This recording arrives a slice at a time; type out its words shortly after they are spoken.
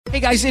Hey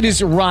guys, it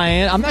is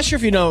Ryan. I'm not sure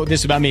if you know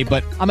this about me,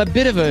 but I'm a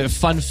bit of a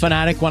fun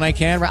fanatic when I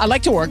can. I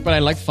like to work, but I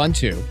like fun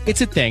too.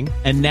 It's a thing.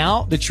 And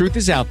now the truth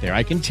is out there.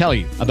 I can tell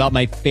you about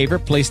my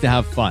favorite place to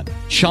have fun.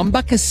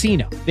 Chumba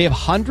Casino. They have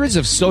hundreds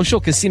of social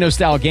casino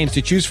style games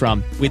to choose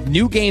from with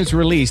new games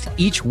released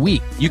each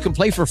week. You can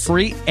play for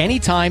free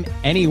anytime,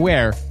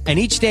 anywhere. And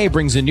each day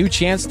brings a new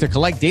chance to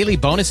collect daily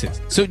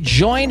bonuses. So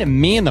join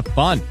me in the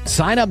fun.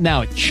 Sign up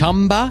now at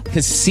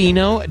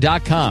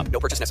ChumbaCasino.com. No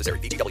purchase necessary.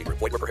 VGW.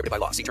 Void where prohibited by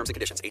law. See terms and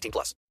conditions.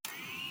 18+.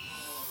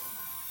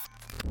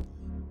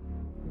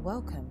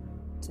 Welcome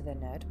to the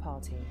Nerd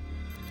Party.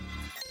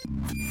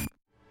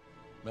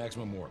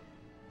 Maximum warp.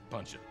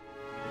 Punch it.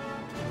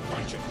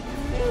 Punch it.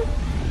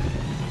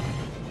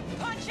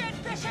 Punch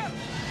it, Bishop!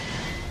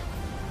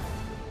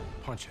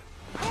 Punch it.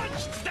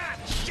 Punch that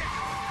shit!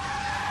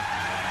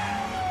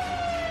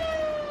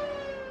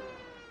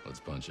 Let's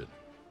punch it.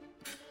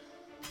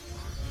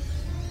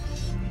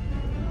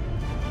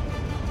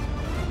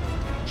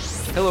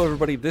 Hello,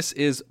 everybody. This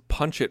is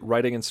Punch It,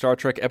 Writing in Star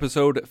Trek,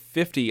 episode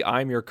 50.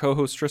 I'm your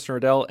co-host, Tristan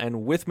Riddell,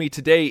 and with me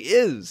today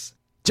is...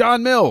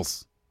 John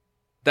Mills!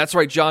 That's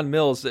right, John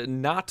Mills,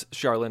 not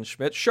Charlynn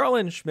Schmiedt.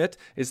 Charlynn Schmiedt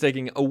is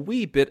taking a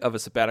wee bit of a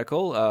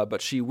sabbatical, but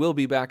she will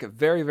be back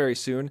very, very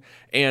soon.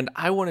 And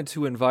I wanted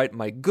to invite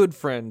my good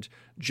friend,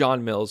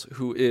 John Mills,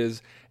 who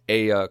is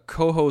a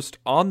co-host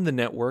on the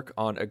network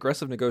on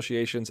Aggressive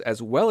Negotiations,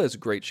 as well as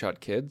Great Shot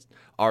Kids,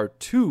 are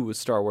two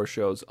Star Wars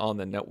shows on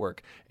the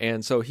network.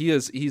 And so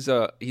he's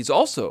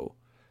also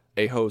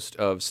a host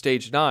of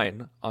Stage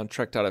 9 on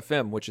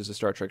Trek.fm, which is a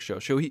Star Trek show.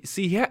 So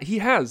he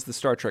has the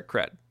Star Trek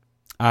cred.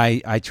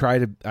 I try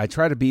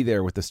to be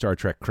there with the Star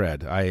Trek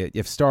cred.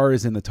 If Star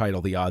is in the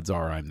title, the odds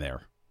are I'm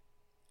there.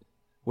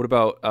 What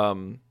about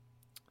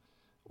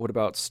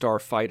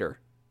Starfighter?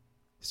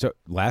 So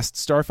Last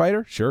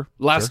Starfighter, sure.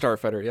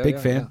 Starfighter, yeah. Big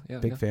fan.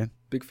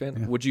 Big fan.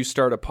 Yeah. Would you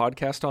start a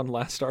podcast on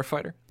Last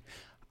Starfighter?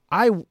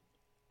 I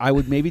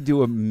would maybe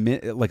do a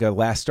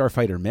Last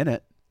Starfighter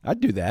minute. I'd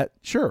do that,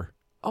 sure.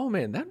 Oh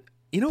man, that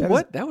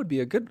would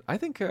be a good. I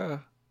think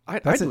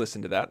I'd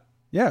listen to that.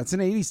 Yeah, it's an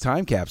 80s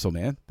time capsule,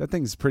 man. That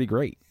thing's pretty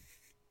great.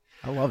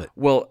 I love it.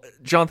 Well,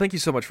 John, thank you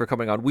so much for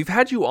coming on. We've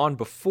had you on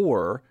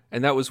before,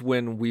 and that was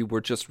when we were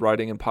just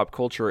writing in pop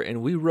culture,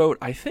 and we wrote,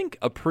 I think,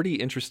 a pretty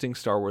interesting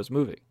Star Wars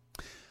movie.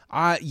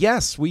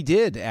 Yes, we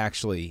did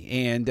actually,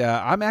 and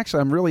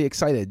I'm really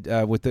excited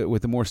with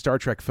the more Star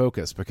Trek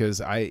focus because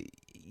I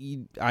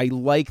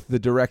like the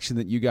direction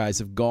that you guys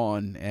have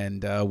gone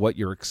and what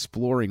you're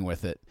exploring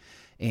with it,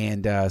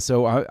 and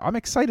so I'm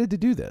excited to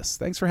do this.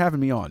 Thanks for having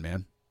me on,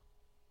 man.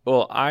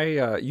 Well,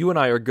 you and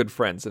I are good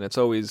friends, and it's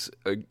always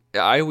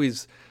I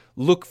always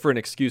look for an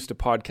excuse to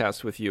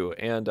podcast with you.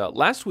 And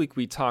last week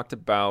we talked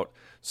about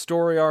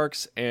story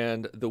arcs,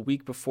 and the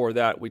week before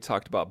that we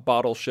talked about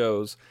bottle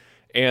shows.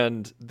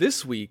 And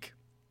this week,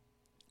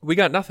 we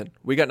got nothing.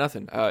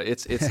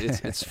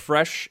 It's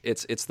fresh.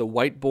 It's the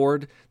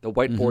whiteboard. The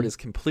whiteboard is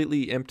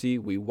completely empty.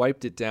 We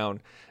wiped it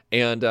down,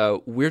 and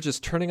we're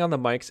just turning on the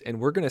mics,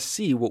 and we're gonna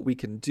see what we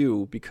can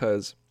do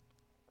because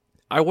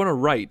I want to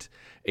write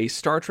a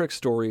Star Trek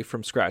story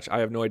from scratch. I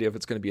have no idea if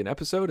it's going to be an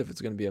episode, if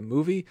it's going to be a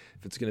movie,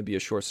 if it's going to be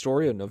a short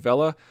story, a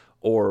novella,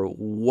 or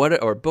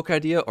a book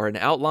idea, or an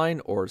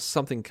outline, or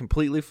something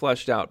completely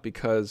fleshed out,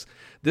 because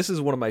this is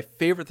one of my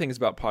favorite things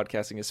about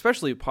podcasting,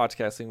 especially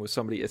podcasting with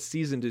somebody as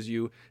seasoned as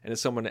you and as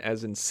someone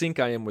as in sync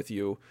I am with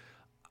you.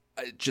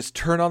 Just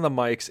turn on the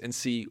mics and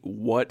see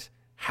what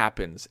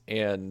happens.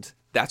 And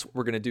that's what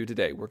we're going to do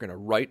today. We're going to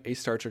write a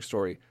Star Trek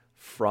story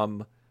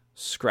from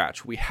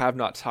scratch. We have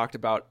not talked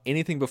about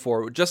anything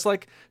before, just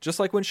like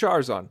when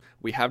Char's on.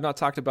 We have not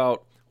talked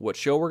about what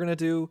show we're going to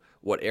do,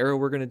 what era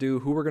we're going to do,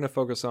 who we're going to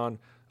focus on,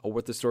 or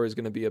what the story is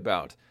going to be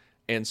about.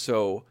 And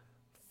so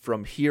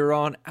from here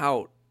on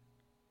out,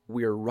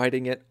 we're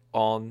writing it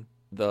on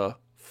the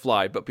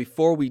fly. But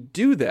before we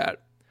do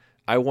that,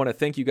 I want to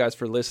thank you guys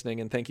for listening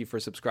and thank you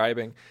for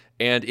subscribing.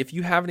 And if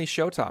you have any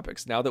show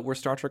topics, now that we're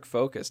Star Trek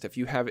focused, if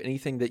you have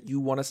anything that you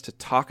want us to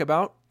talk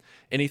about,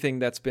 anything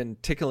that's been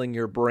tickling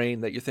your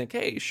brain that you think,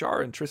 hey,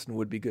 Char and Tristan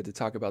would be good to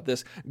talk about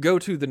this, go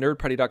to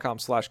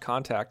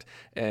thenerdparty.com/contact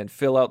and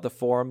fill out the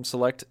form,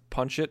 select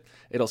Punch It.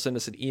 It'll send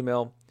us an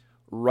email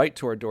right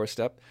to our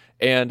doorstep.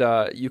 And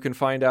you can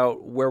find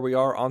out where we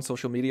are on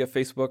social media,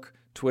 Facebook,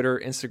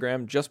 Twitter,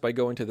 Instagram, just by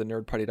going to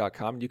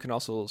thenerdparty.com. You can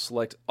also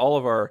select all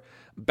of our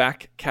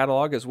back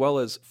catalog as well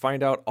as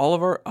find out all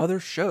of our other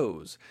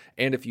shows.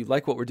 And if you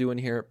like what we're doing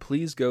here,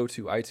 please go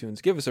to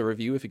iTunes, give us a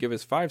review. If you give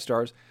us 5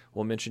 stars,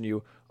 we'll mention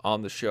you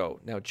on the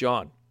show. Now,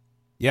 John.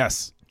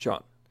 Yes.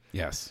 John.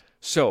 Yes.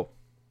 So,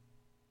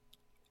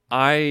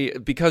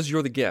 because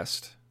you're the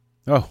guest.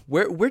 Oh.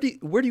 Where do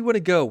you want to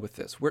go with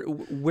this?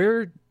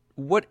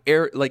 What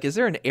era, like, is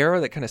there an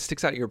era that kind of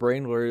sticks out in your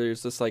brain where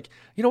there's this, like,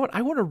 you know what,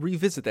 I want to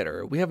revisit that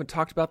era. We haven't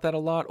talked about that a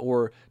lot.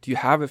 Or do you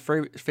have a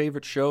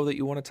favorite show that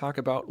you want to talk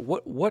about?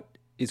 What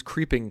is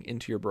creeping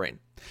into your brain?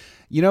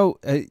 You know,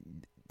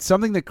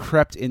 something that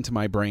crept into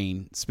my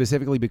brain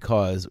specifically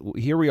because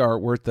here we are,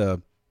 we're at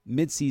the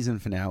mid-season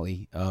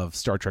finale of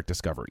Star Trek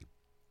Discovery.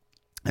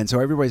 And so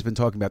everybody's been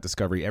talking about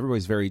Discovery.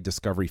 Everybody's very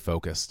Discovery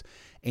focused.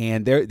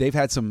 And they've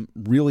had some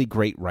really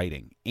great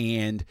writing.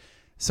 And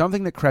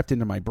something that crept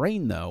into my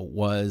brain, though,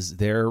 was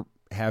there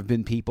have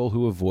been people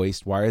who have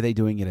voiced, why are they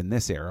doing it in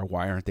this era?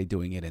 Why aren't they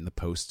doing it in the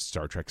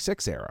post-Star Trek VI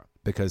era?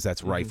 Because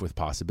that's rife with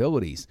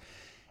possibilities.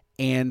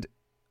 And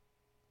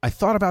I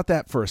thought about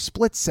that for a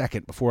split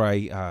second before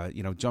I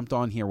jumped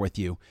on here with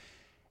you.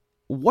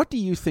 What do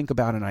you think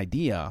about an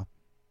idea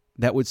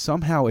that would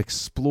somehow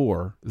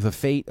explore the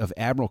fate of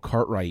Admiral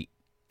Cartwright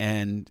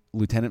and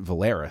Lieutenant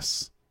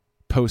Valeris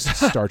post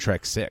Star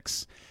Trek VI?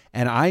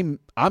 And I'm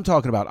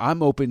talking about,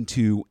 I'm open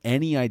to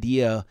any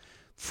idea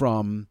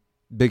from,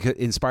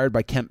 inspired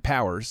by Kemp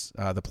Powers,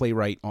 the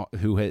playwright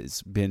who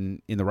has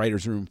been in the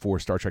writer's room for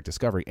Star Trek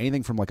Discovery,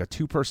 anything from like a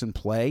 2-person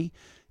play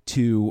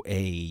to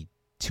a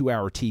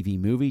 2-hour TV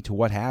movie to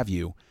what have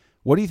you.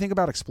 What do you think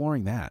about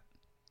exploring that?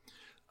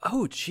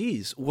 Oh,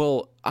 geez.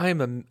 Well, I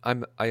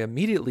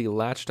immediately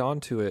latched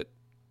onto it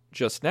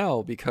just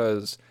now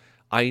because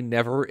I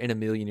never in a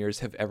million years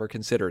have ever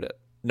considered it.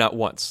 Not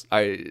once.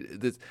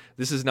 This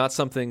is not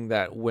something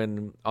that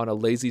when on a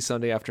lazy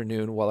Sunday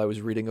afternoon while I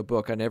was reading a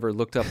book, I never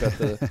looked up at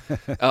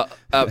the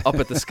up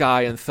at the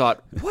sky and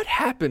thought, what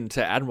happened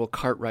to Admiral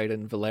Cartwright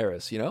and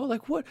Valeris?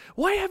 Like what?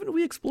 Why haven't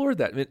we explored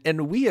that?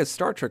 And we as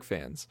Star Trek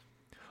fans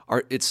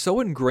it's so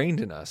ingrained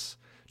in us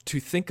to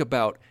think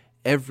about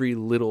every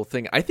little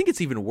thing. I think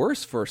it's even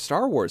worse for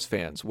Star Wars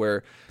fans,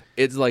 where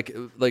it's like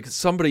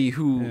somebody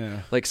who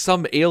like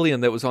some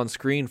alien that was on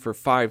screen for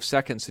 5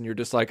 seconds, and you're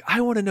just like,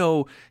 I want to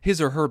know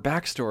his or her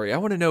backstory. I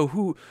want to know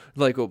who,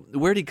 like,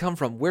 where'd he come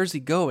from? Where's he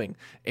going?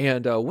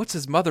 And what's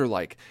his mother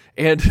like?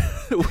 And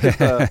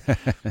I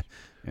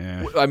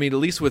mean, at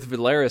least with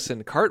Valeris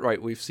and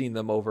Cartwright, we've seen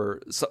them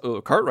over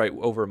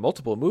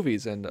multiple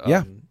movies, and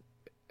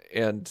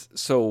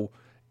so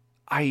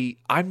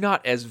I'm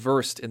not as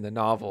versed in the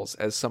novels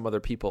as some other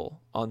people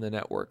on the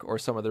network or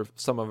some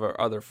of our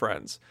other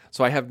friends.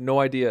 So I have no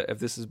idea if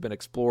this has been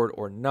explored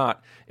or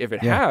not. If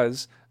it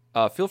has,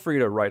 feel free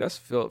to write us.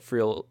 Feel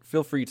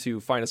free to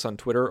find us on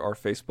Twitter or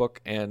Facebook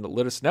and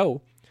let us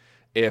know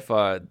if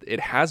it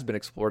has been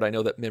explored. I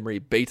know that Memory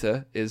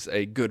Beta is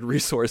a good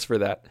resource for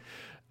that.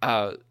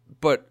 The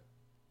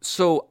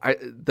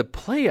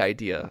play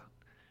idea,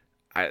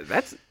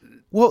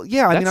 Well,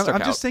 yeah, I mean,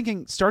 I'm just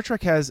thinking Star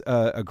Trek has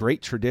a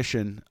great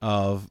tradition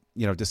of,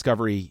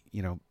 Discovery,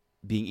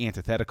 being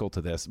antithetical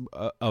to this,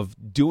 of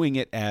doing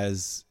it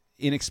as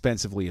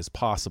inexpensively as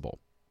possible,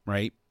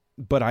 right?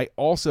 But I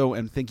also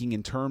am thinking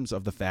in terms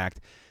of the fact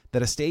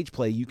that a stage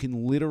play, you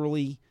can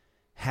literally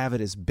have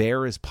it as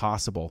bare as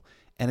possible.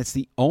 And it's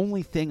the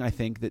only thing I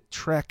think that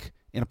Trek,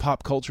 in a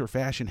pop culture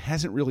fashion,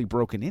 hasn't really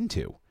broken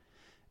into.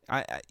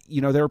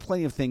 There are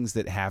plenty of things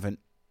that haven't,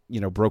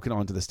 broken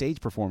onto the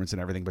stage performance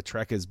and everything, but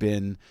Trek has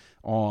been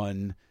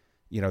on,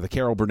 the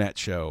Carol Burnett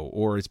show,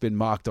 or it's been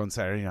mocked on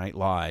Saturday Night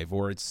Live,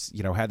 or it's,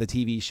 had the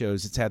TV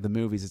shows, it's had the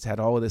movies, it's had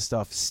all of this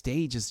stuff.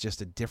 Stage is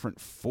just a different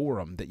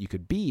forum that you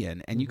could be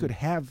in, and you could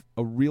have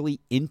a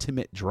really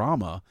intimate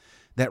drama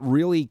that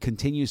really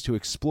continues to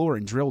explore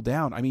and drill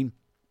down. I mean,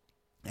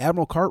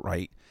 Admiral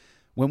Cartwright,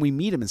 when we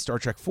meet him in Star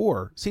Trek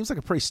IV, seems like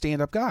a pretty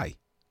stand-up guy.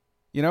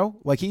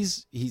 Like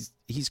he's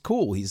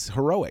cool, he's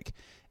heroic.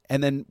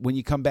 And then when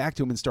you come back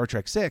to him in Star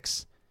Trek VI,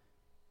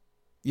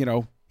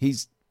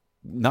 he's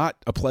not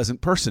a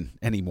pleasant person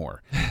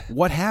anymore.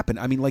 What happened?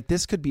 I mean, like,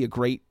 this could be a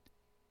great,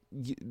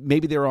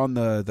 maybe they're on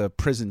the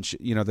prison,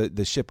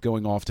 the ship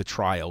going off to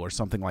trial or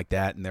something like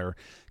that, and they're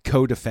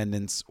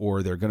co-defendants,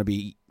 or they're going to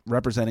be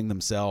representing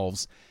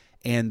themselves,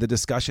 and the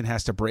discussion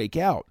has to break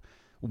out.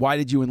 Why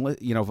did you enlist,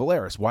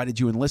 Valeris, why did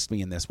you enlist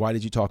me in this? Why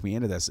did you talk me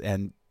into this?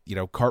 And,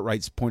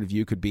 Cartwright's point of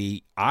view could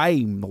be,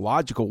 I'm the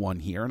logical one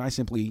here, and I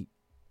simply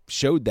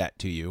showed that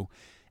to you.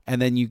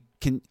 And then you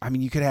could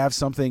have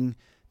something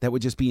that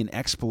would just be an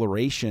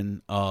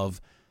exploration of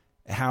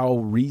how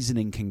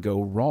reasoning can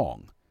go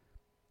wrong.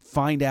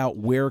 Find out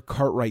where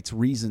Cartwright's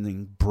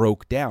reasoning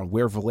broke down,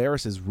 where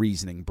Valeris's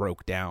reasoning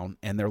broke down,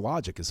 and their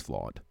logic is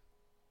flawed.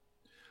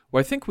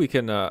 Well, I think we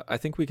can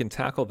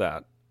tackle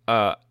that.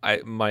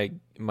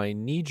 My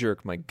knee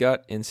jerk, my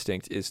gut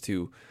instinct is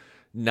to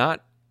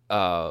not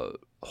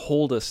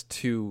hold us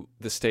to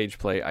the stage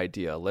play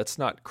idea. Let's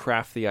not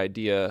craft the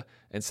idea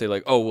and say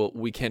like, oh, well,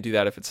 we can't do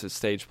that if it's a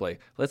stage play.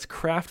 Let's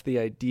craft the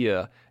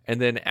idea,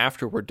 and then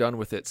after we're done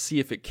with it,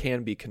 see if it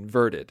can be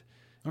converted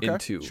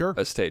into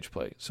a stage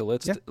play. So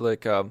let's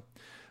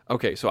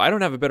okay. So I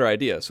don't have a better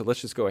idea. So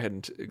let's just go ahead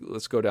and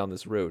let's go down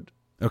this road.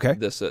 Okay.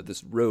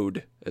 This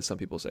road, as some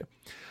people say.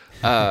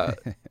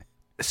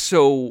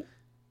 So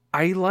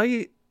I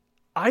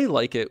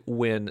like it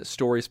when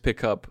stories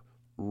pick up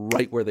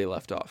right where they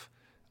left off.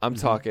 I'm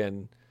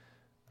talking,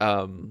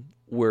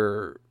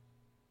 we're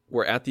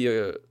at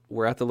the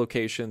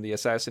location. The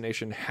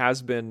assassination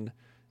has been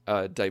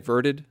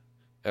diverted,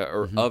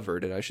 or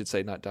averted, I should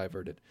say, not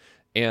diverted.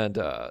 And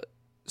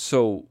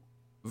so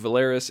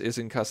Valeris is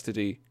in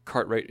custody.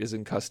 Cartwright is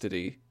in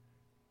custody.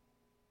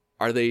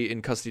 Are they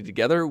in custody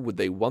together? Would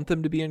they want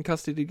them to be in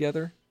custody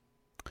together?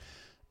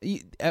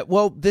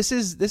 Well, this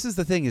is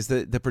the thing, is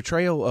the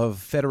portrayal of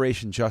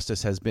Federation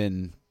justice has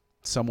been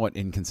somewhat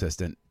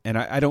inconsistent. And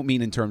I don't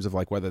mean in terms of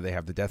like whether they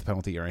have the death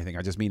penalty or anything.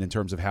 I just mean in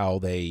terms of how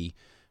they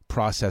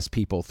process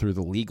people through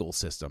the legal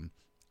system.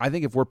 I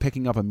think if we're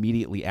picking up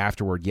immediately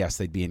afterward, yes,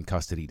 they'd be in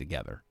custody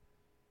together.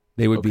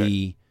 They would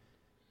be,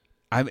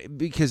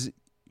 because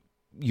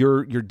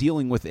you're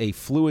dealing with a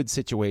fluid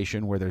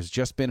situation where there's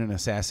just been an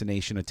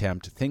assassination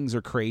attempt. Things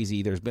are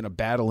crazy. There's been a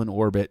battle in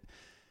orbit.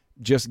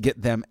 Just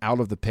get them out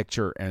of the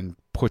picture and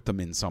put them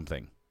in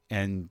something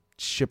and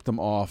ship them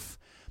off.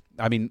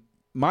 I mean,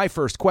 my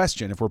first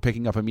question, if we're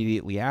picking up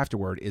immediately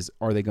afterward, is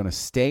are they going to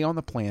stay on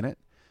the planet,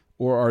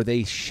 or are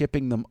they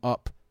shipping them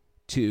up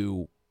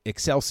to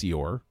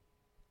Excelsior?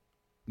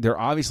 They're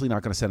obviously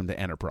not going to send them to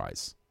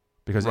Enterprise,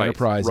 because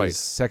Enterprise is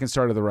second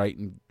star to the right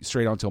and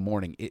straight on till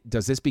morning.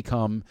 Does this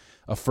become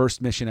a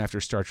first mission after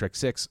Star Trek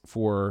VI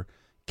for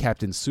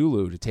Captain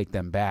Sulu to take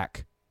them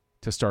back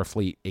to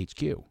Starfleet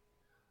HQ?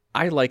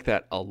 I like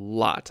that a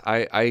lot.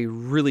 I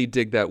really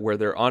dig that, where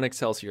they're on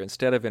Excelsior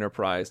instead of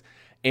Enterprise.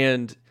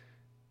 And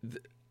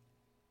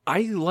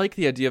I like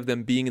the idea of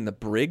them being in the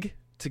brig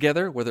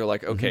together, where they're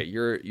like, okay,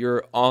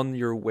 you're on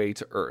your way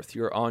to Earth.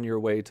 You're on your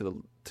way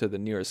to the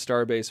nearest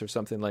starbase or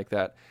something like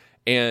that.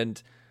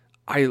 And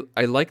I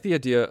like the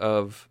idea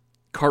of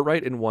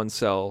Cartwright in one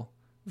cell,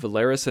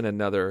 Valeris in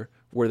another,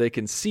 where they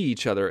can see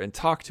each other and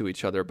talk to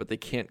each other, but they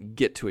can't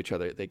get to each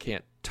other. They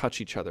can't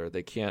touch each other.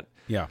 They can't,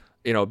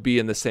 be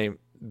in the same.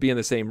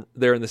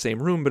 They're in the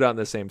same room, but not in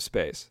the same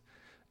space.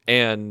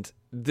 And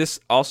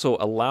this also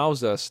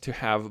allows us to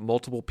have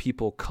multiple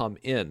people come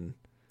in.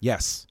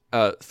 Yes.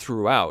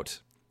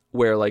 Throughout,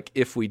 where like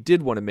if we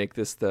did want to make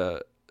this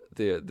the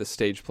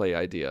stage play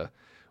idea,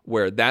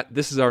 where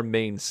this is our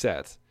main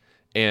set,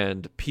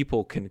 and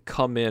people can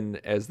come in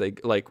as they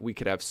like. We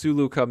could have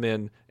Sulu come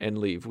in and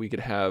leave. We could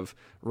have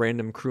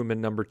random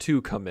crewman number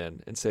 2 come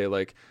in and say,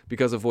 like,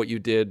 because of what you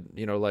did,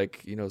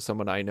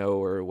 someone I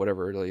know or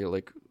whatever,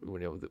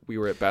 we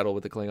were at battle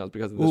with the Klingons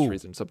because of this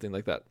reason, something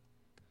like that.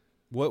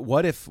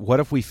 What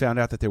if we found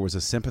out that there was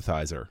a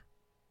sympathizer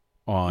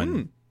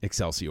on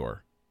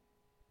Excelsior,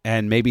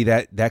 and maybe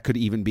that could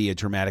even be a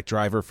dramatic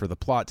driver for the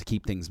plot to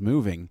keep things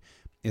moving,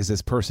 is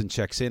this person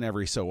checks in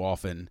every so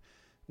often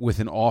with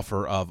an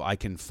offer of, I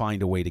can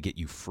find a way to get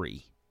you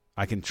free.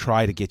 I can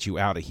try to get you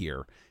out of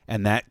here.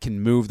 And that can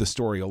move the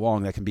story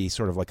along. That can be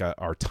sort of like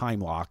our time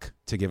lock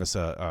to give us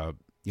a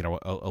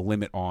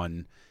limit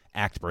on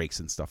act breaks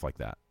and stuff like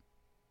that.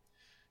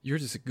 You're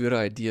just a good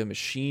idea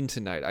machine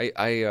tonight.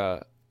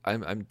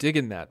 I'm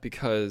digging that,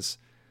 because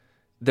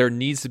there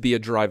needs to be a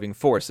driving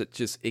force.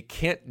 It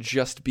can't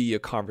just be a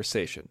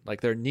conversation. Like,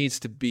 there needs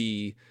to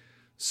be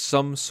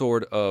some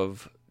sort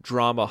of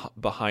drama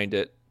behind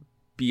it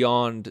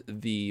beyond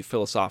the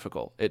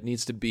philosophical. It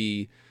needs to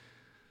be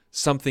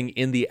something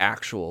in the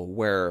actual,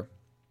 where,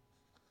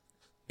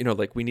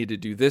 like, we need to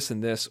do this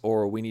and this,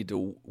 or we need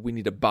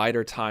to bide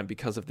our time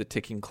because of the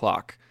ticking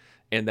clock.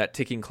 And that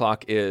ticking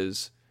clock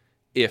is,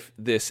 if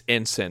this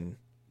ensign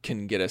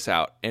can get us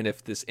out, and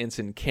if this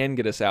ensign can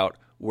get us out,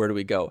 where do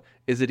we go?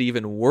 Is it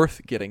even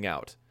worth getting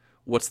out?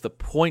 What's the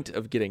point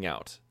of getting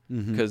out?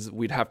 Because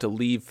we'd have to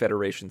leave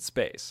Federation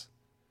space.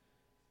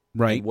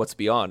 Right. And what's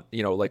beyond,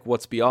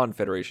 what's beyond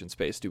Federation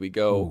space? Do we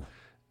go,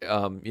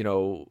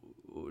 do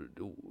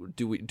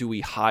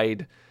we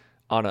hide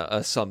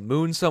on some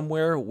moon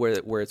somewhere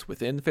where it's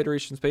within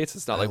Federation space?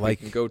 It's not like we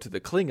can go to the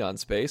Klingon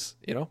space,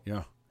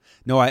 Yeah.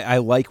 No, I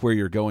like where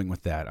you're going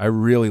with that. I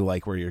really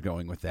like where you're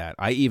going with that.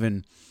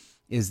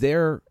 Is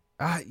there,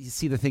 you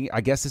see the thing,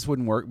 I guess this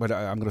wouldn't work, but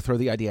I'm going to throw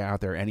the idea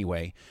out there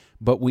anyway.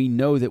 But we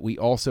know that we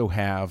also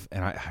have,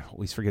 and I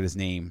always forget his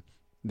name,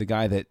 the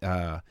guy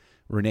that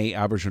Rene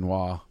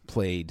Auberjonois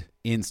played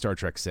in Star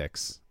Trek VI,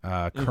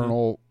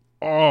 Colonel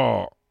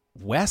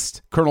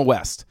West? Colonel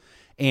West.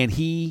 And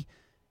he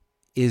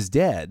is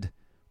dead.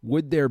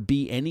 Would there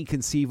be any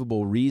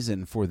conceivable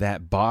reason for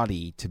that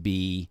body to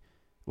be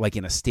like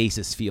in a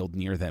stasis field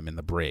near them in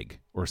the brig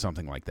or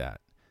something like that,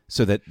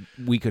 so that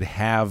we could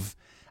have...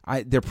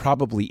 there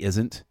probably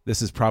isn't.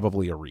 This is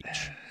probably a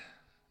reach.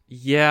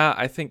 Yeah,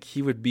 I think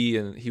he would be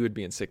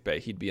in sickbay.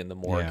 He'd be in the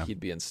morgue. Yeah. He'd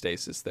be in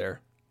stasis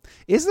there.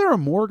 Is there a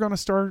morgue on a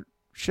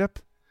starship?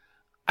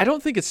 I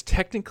don't think it's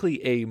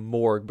technically a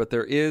morgue, but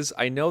there is.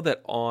 I know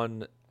that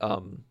on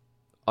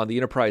the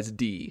Enterprise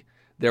D,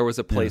 there was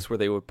a place where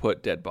they would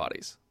put dead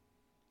bodies.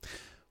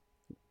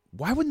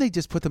 Why wouldn't they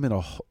just put them in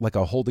a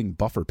holding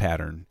buffer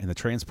pattern in the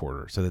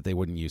transporter so that they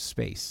wouldn't use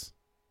space?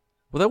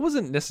 Well, that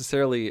wasn't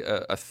necessarily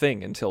a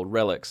thing until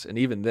Relics, and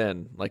even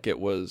then, like, it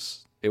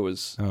was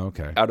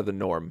out of the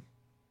norm,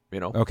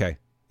 Okay.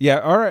 Yeah.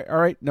 All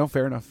right. No,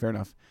 fair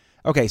enough.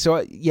 Okay.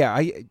 So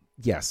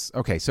yes.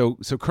 Okay. So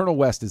Colonel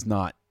West is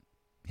not,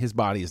 his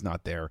body is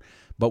not there,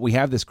 but we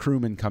have this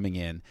crewman coming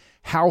in.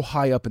 How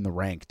high up in the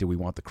rank do we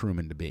want the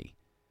crewman to be?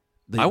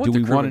 I want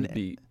the crewman to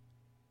be.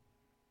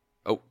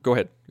 Oh, go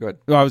ahead. Well,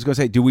 I was going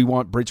to say, do we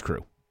want bridge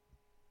crew?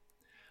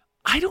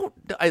 I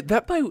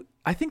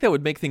think that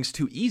would make things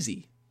too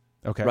easy.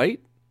 Okay. Right?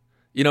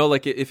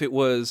 Like if it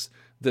was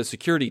the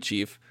security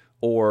chief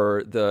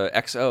or the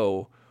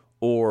XO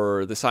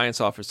or the science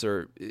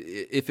officer,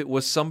 if it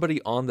was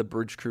somebody on the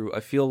bridge crew, I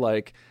feel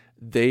like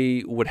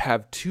they would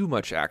have too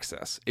much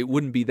access. It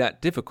wouldn't be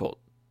that difficult,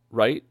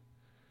 right?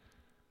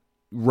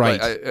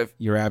 Right.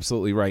 You're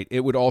absolutely right.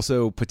 It would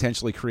also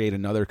potentially create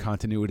another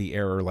continuity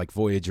error like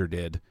Voyager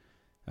did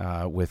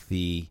with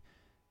the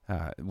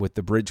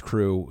bridge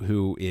crew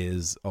who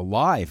is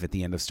alive at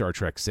the end of Star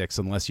Trek VI,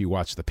 unless you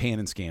watch the pan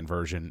and scan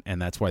version,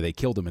 and that's why they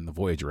killed him in the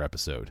Voyager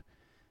episode.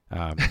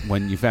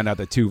 When you found out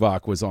that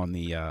Tuvok was on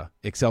the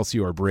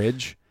Excelsior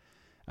bridge,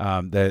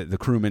 the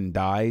crewman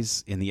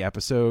dies in the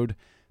episode,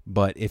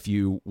 but if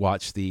you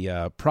watch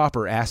the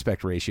proper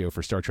aspect ratio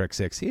for Star Trek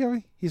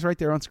VI, he's right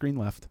there on screen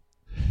left.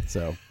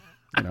 So,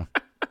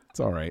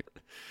 it's all right.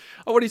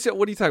 Oh, what are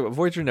you talking about?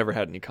 Voyager never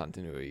had any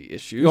continuity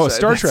issues. Oh,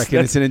 Star Trek,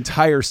 and it's an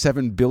entire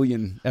 7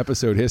 billion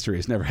episode history,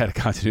 has never had a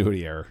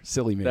continuity error.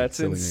 Silly me. That's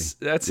insane.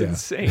 That's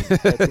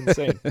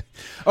insane.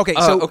 Okay,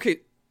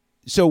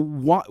 so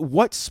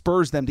what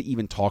spurs them to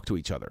even talk to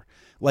each other?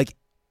 Like,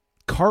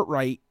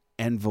 Cartwright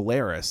and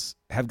Valeris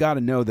have got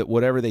to know that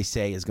whatever they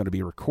say is going to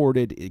be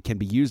recorded. It can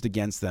be used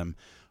against them.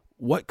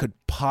 What could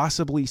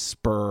possibly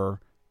spur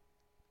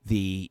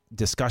the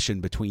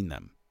discussion between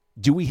them?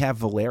 Do we have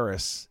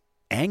Valeris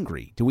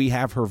angry? Do we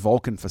have her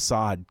Vulcan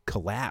facade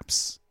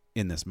collapse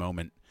in this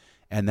moment?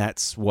 And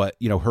that's what,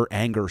 her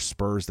anger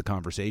spurs the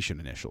conversation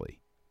initially.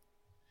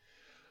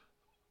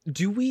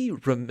 Did we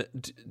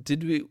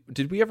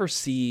ever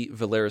see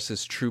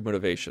Valeris's true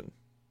motivation?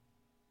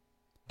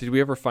 Did we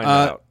ever find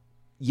that out?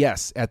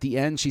 Yes. At the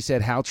end, she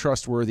said, "How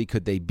trustworthy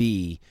could they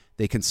be?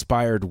 They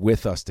conspired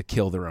with us to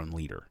kill their own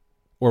leader,"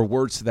 or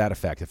words to that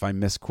effect. If I'm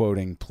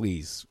misquoting,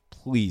 please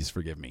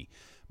forgive me.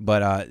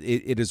 But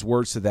it is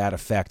words to that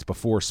effect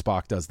before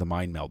Spock does the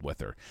mind meld with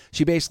her.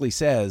 She basically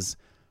says,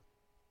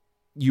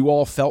 you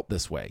all felt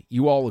this way.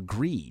 You all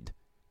agreed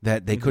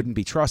that they couldn't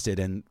be trusted,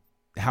 and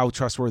how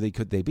trustworthy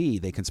could they be?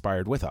 They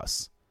conspired with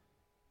us,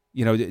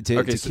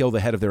 to kill the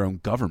head of their own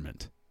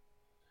government.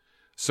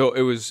 So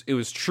it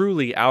was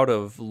truly out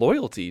of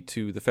loyalty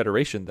to the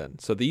Federation then.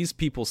 So these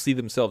people see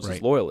themselves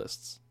as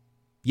loyalists.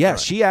 Yes, right.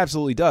 She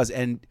absolutely does.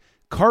 And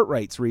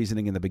Cartwright's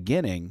reasoning in the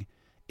beginning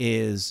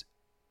is,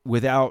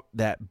 without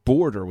that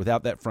border,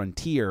 without that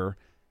frontier,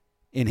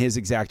 in his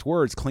exact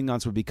words,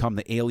 Klingons would become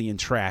the alien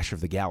trash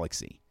of the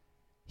galaxy.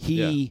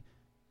 He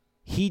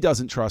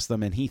doesn't trust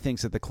them, and he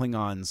thinks that the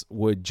Klingons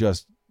would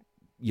just,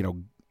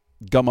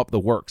 gum up the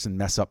works and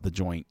mess up the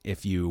joint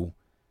if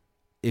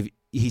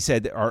he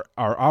said our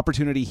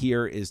opportunity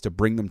here is to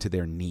bring them to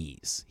their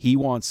knees. He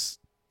wants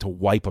to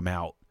wipe them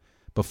out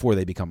before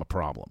they become a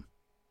problem.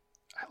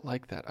 I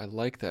like that.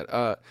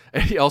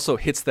 And he also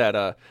hits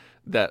that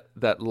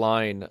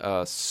line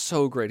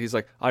so great. He's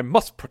like, "I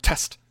must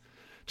protest."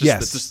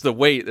 Just the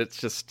way that's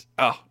just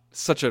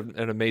such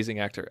an amazing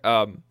actor.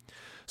 I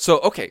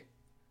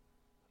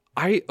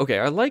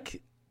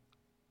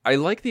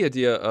like the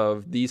idea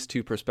of these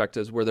two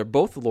perspectives where they're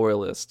both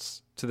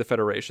loyalists to the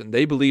Federation.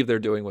 They believe they're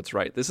doing what's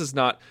right.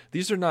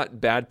 These are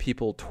not bad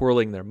people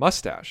twirling their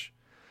mustache.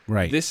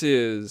 Right. This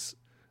is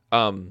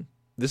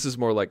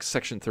more like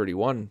Section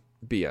 31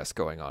 BS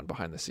going on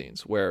behind the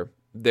scenes, where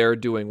they're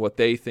doing what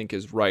they think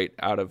is right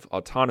out of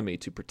autonomy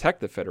to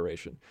protect the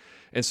Federation.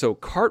 And so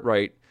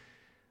Cartwright,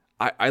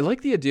 I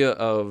like the idea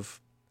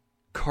of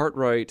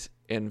Cartwright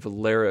and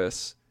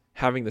Valeris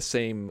having the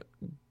same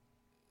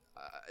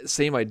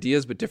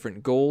ideas but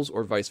different goals,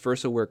 or vice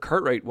versa, where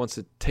Cartwright wants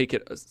to take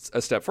it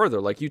a step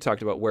further, like you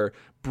talked about, where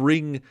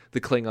bring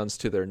the Klingons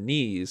to their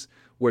knees,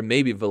 where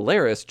maybe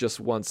Valeris just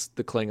wants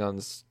the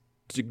Klingons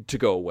to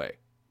go away.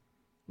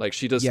 Like,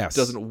 she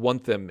doesn't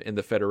want them in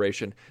the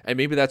Federation. And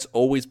maybe that's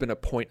always been a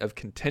point of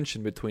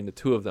contention between the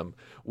two of them,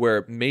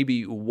 where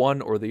maybe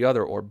one or the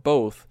other or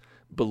both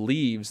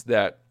believes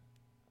that,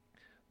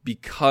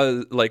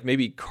 because, like,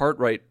 maybe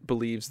Cartwright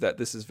believes that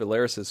this is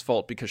Valeris's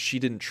fault because she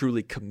didn't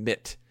truly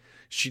commit.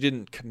 She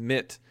didn't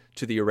commit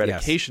to the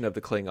eradication of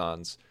the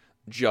Klingons,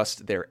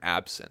 just their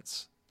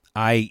absence.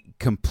 I'm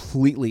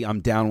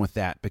down with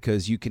that,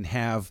 because you can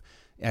have,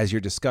 as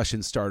your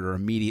discussion starter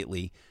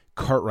immediately,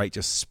 Cartwright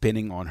just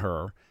spinning on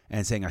her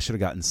and saying, "I should have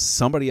gotten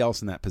somebody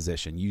else in that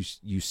position.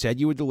 You said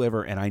you would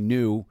deliver, and I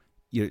knew."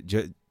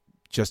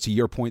 Just to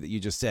your point that you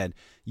just said,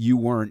 you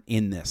weren't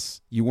in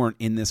this. You weren't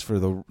in this for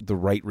the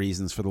right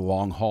reasons, for the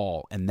long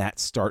haul, and that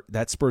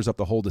spurs up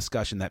the whole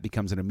discussion. That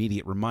becomes an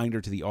immediate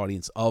reminder to the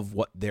audience of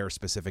what their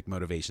specific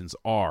motivations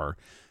are.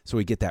 So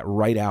we get that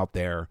right out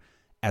there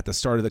at the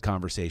start of the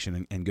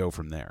conversation and go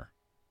from there.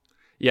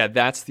 Yeah,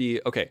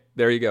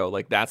 there you go.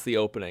 Like, that's the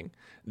opening.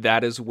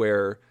 That is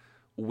where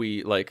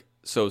we, like,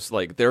 so it's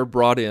like they're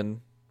brought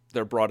in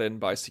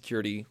by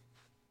security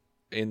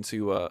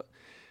into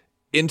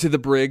the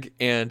brig,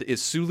 and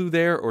is Sulu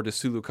there, or does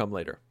Sulu come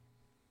later?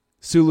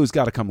 Sulu's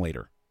got to come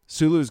later.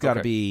 Sulu's got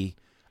to be.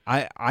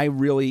 I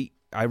really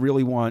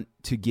want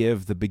to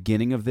give the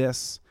beginning of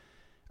this,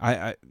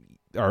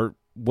 or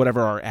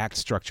whatever our act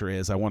structure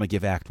is. I want to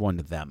give Act 1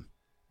 to them.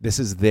 This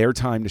is their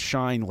time to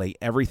shine, lay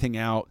everything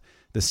out,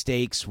 the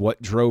stakes,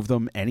 what drove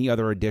them, any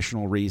other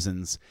additional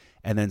reasons,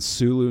 and then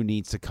Sulu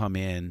needs to come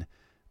in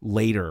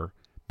later,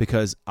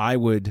 because I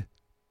would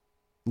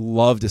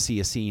love to see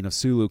a scene of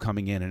Sulu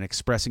coming in and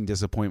expressing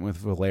disappointment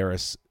with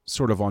Valeris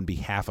sort of on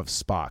behalf of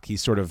Spock.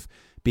 He's sort of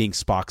being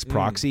Spock's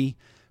proxy,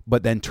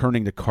 but then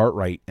turning to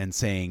Cartwright and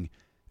saying,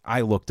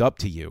 I looked up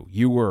to you.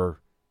 You were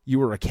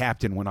a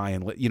captain when I,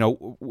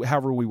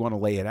 however we want to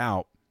lay it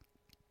out,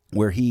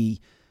 where he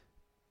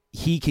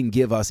can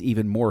give us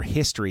even more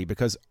history,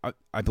 because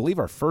I believe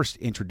our first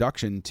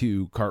introduction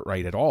to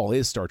Cartwright at all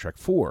is Star Trek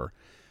IV.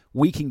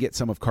 We can get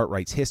some of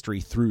Cartwright's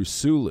history through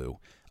Sulu,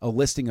 a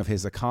listing of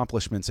his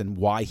accomplishments and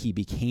why he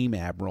became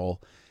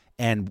Admiral,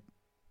 and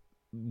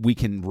we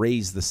can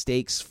raise the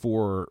stakes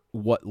for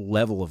what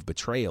level of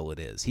betrayal it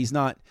is. He's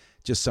not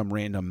just some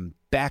random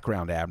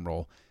background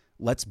Admiral.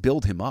 Let's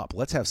build him up.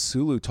 Let's have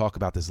Sulu talk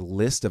about this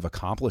list of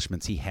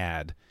accomplishments he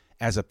had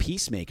as a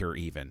peacemaker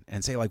even,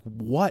 and say, like,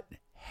 what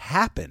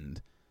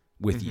happened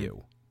with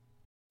you?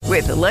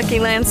 With the Lucky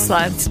Land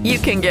Slots, you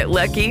can get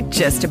lucky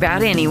just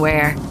about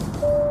anywhere.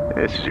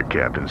 This is your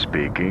captain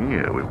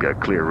speaking. We've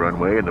got clear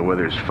runway and the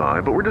weather's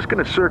fine, but we're just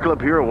going to circle up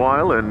here a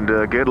while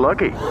and get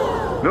lucky.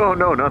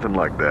 No, nothing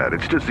like that.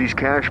 It's just these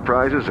cash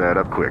prizes add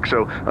up quick.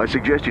 So I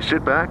suggest you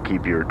sit back,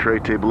 keep your tray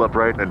table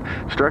upright, and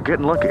start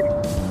getting lucky.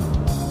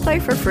 Play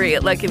for free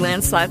at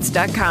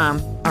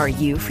LuckyLandSlots.com. Are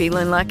you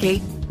feeling lucky?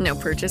 No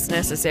purchase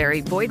necessary.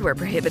 Void where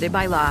prohibited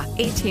by law.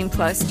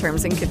 18+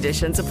 terms and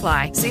conditions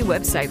apply. See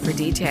website for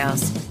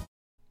details.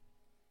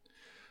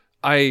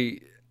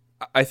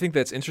 I think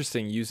that's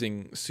interesting,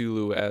 using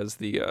Sulu as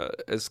the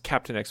as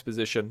Captain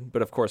Exposition,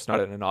 but of course not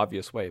in an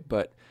obvious way.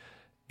 But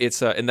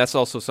it's and that's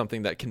also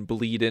something that can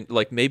bleed in.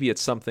 Like, maybe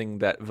it's something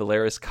that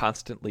Valeris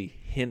constantly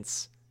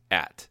hints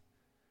at,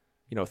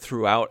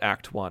 throughout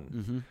Act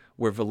 1,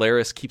 where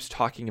Valeris keeps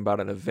talking about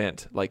an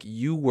event, like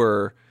you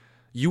were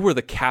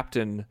the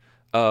captain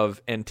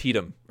of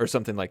Antietam or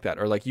something like that,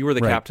 or like you were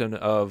the captain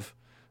of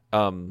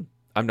I'm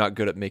not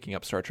good at making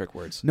up Star Trek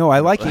words. No,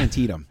 I like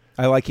Antietam.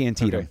 I like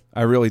Antietam. Okay.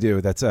 I really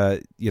do. That's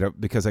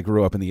because I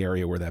grew up in the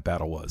area where that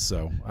battle was.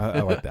 So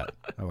I like that.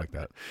 I like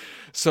that.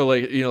 So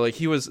like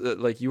he was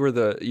like you were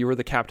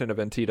the captain of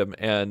Antietam,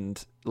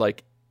 and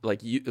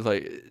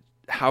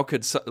how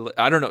could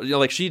I don't know,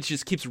 like she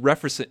just keeps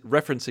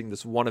referencing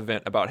this one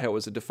event about how it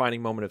was a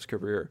defining moment of his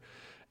career,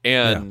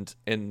 and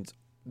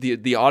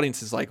the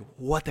audience is like,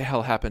 what the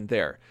hell happened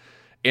there?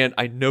 And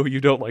I know you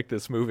don't like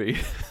this movie,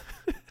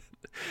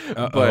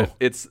 but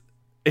it's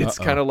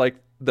kind of like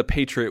The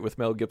Patriot with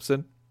Mel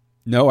Gibson.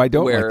 No, I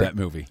don't like that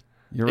movie.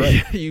 You're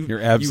right. You're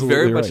absolutely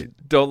you very right. much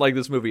don't like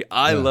this movie.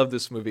 I love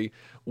this movie,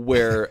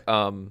 where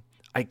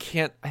I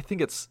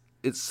think it's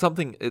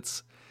something.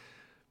 It's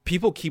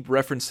people keep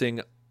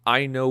referencing,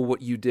 I know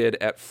what you did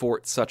at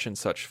Fort such and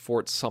such,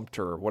 Fort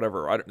Sumter or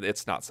whatever.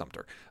 It's not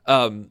Sumter.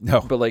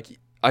 No, but like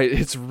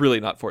it's really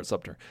not Fort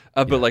Sumter.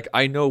 But like,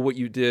 I know what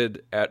you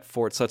did at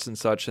Fort such and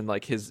such, and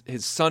like his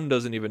son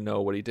doesn't even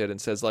know what he did,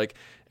 and says, like,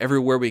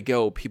 everywhere we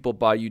go, people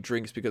buy you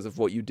drinks because of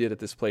what you did at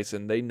this place,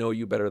 and they know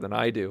you better than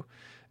I do.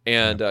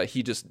 And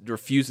he just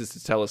refuses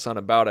to tell his son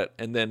about it.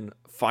 And then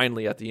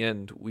finally at the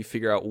end, we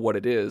figure out what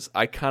it is.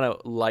 I kind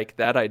of like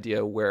that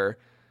idea, where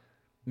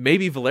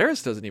maybe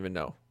Valeris doesn't even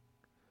know.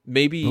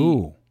 Maybe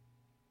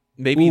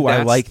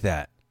I like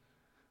that.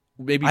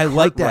 Maybe I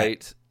like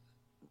that.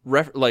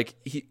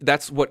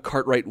 That's what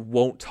Cartwright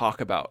won't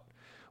talk about,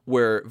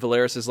 where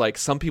Valeris is like,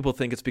 some people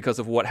think it's because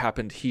of what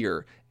happened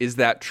here. Is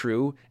that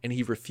true? And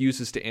he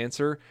refuses to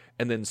answer.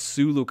 And then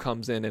Sulu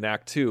comes in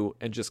Act 2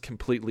 and just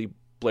completely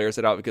blares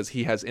it out because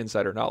he has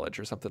insider knowledge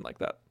or something like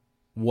that.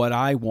 What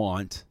I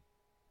want,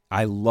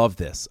 I love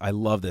this.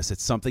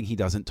 It's something he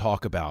doesn't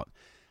talk about.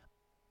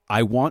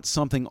 I want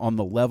something on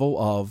the level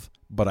of,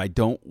 but I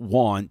don't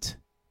want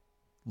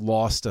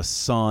lost a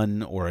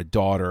son or a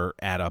daughter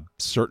at a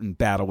certain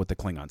battle with the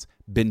Klingons.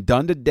 Been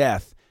done to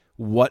death.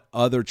 What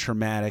other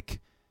traumatic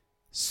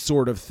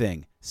sort of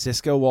thing?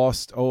 Sisko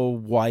lost a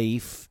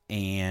wife,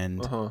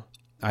 and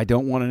I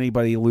don't want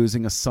anybody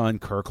losing a son.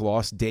 Kirk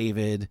lost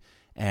David,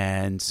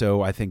 and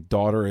so I think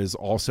daughter is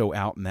also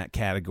out in that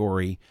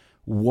category.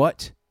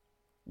 What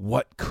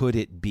could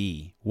it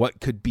be? What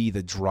could be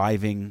the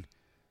driving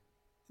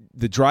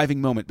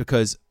moment?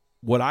 Because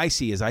what I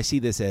see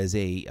this as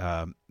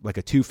a like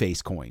a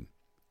two-faced coin,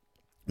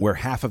 where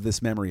half of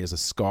this memory is a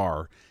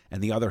scar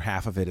and the other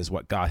half of it is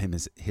what got him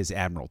his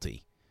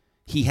admiralty.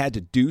 He had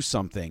to do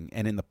something,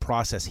 and in the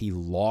process he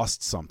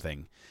lost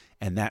something,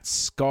 and that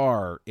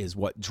scar is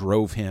what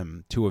drove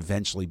him to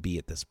eventually be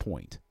at this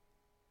point.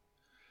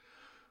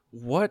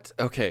 What?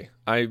 Okay,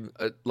 I'm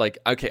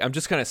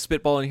just kind of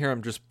spitballing here.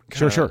 I'm just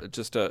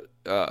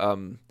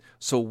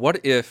So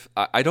what if,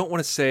 I don't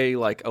want to say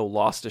like, oh,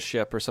 lost a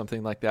ship or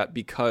something like that,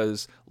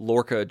 because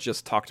Lorca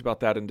just talked about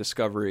that in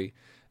Discovery,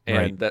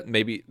 and that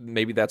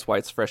maybe that's why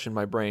it's fresh in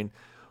my brain.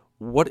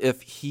 What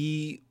if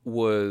he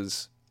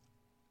was,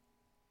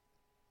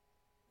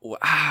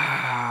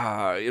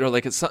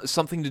 like it's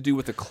something to do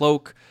with a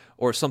cloak,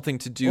 or something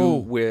to do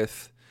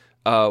with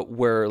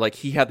where like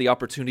he had the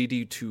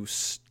opportunity to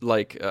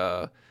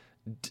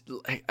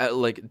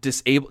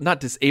not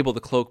disable the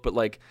cloak, but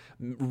like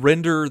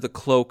render the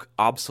cloak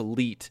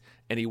obsolete,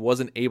 and he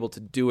wasn't able to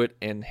do it.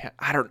 And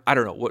I don't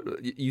know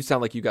what you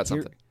sound like. You got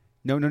something.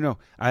 No.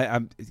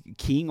 I'm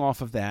keying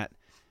off of that.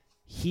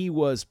 He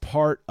was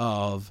part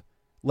of.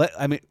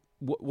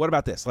 What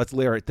about this? Let's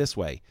layer it this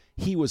way.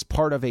 He was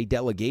part of a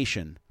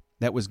delegation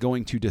that was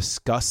going to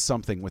discuss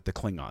something with the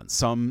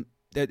Klingons.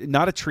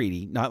 Not a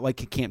treaty, not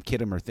like a Camp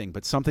Kittimer thing,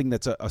 but something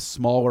that's a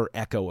smaller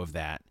echo of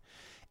that.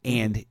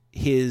 And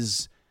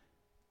his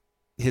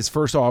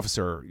first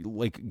officer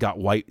got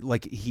white,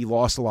 he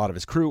lost a lot of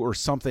his crew or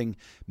something,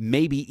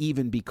 maybe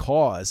even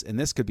because, and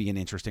this could be an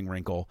interesting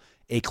wrinkle,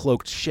 a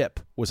cloaked ship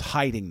was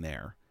hiding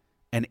there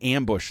and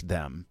ambushed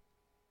them.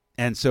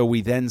 And so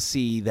we then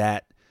see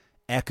that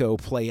echo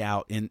play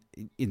out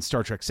in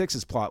Star Trek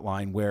VI's plot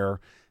line, where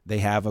they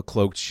have a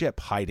cloaked ship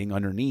hiding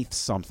underneath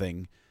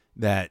something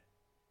that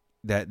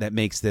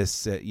makes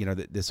this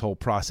this whole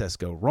process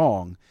go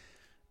wrong.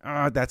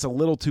 That's a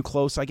little too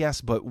close, I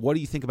guess. But what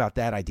do you think about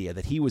that idea,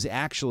 that he was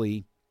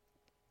actually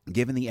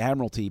given the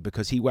Admiralty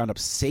because he wound up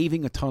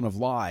saving a ton of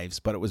lives,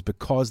 but it was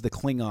because the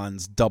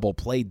Klingons double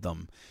played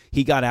them?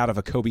 He got out of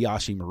a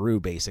Kobayashi Maru,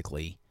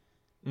 basically,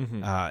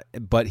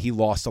 but he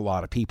lost a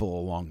lot of people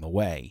along the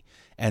way.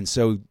 And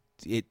so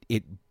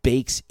it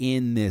bakes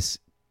in this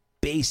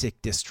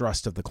basic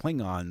distrust of the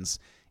Klingons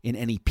in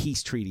any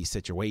peace treaty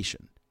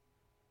situation.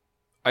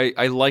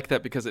 I like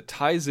that because it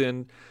ties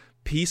in.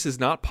 Peace is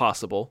not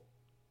possible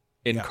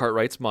in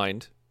Cartwright's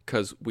mind,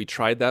 because we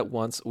tried that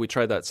once. We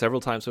tried that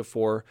several times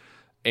before,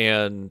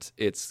 and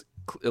it's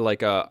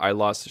like I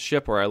lost a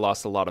ship, or I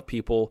lost a lot of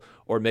people,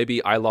 or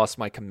maybe I lost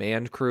my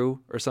command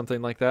crew or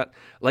something like that.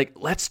 Like,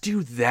 let's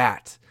do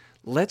that.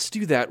 Let's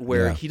do that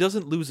where he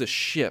doesn't lose a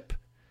ship.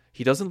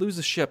 He doesn't lose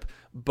a ship,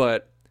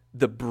 but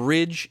the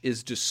bridge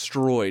is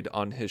destroyed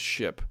on his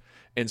ship.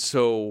 And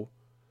so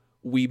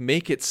we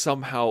make it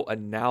somehow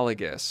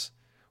analogous,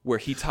 where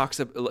he talks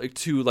to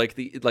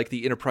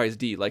the Enterprise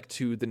D, like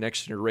to the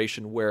Next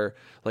Generation, where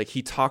like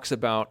he talks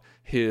about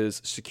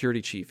his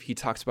security chief, he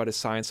talks about his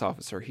science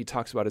officer, he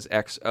talks about his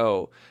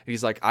XO, and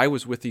he's like, I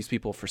was with these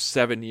people for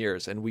 7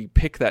 years, and we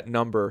pick that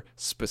number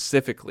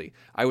specifically.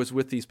 I was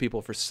with these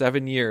people for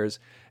 7 years,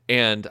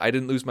 and I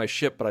didn't lose my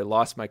ship, but I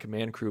lost my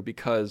command crew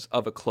because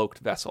of a cloaked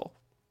vessel.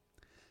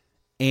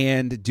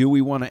 And do we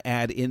want to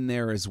add in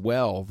there as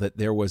well that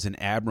there was an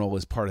admiral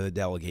as part of the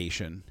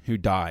delegation who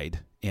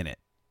died in it?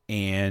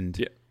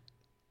 And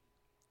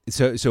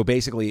so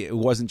basically it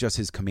wasn't just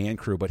his command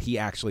crew, but he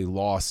actually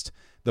lost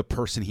the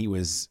person he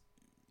was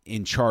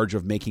in charge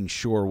of making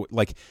sure,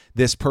 like,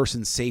 this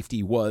person's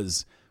safety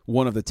was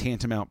one of the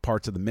tantamount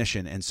parts of the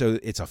mission. And so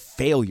it's a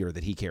failure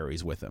that he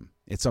carries with him.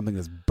 It's something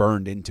that's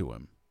burned into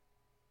him.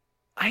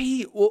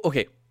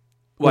 Okay.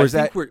 Well, I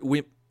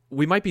think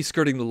we might be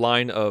skirting the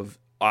line of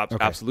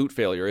absolute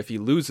failure. If he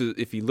loses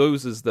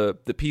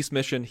the peace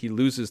mission, he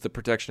loses the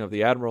protection of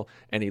the admiral,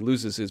 and he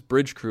loses his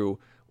bridge crew.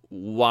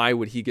 Why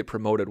would he get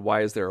promoted?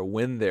 Why is there a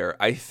win there?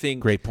 I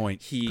think great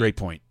point.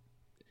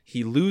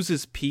 He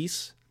loses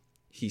peace,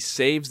 he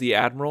saves the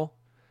admiral,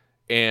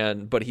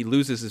 but he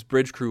loses his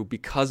bridge crew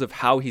because of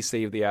how he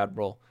saved the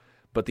admiral.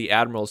 But the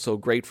admiral is so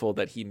grateful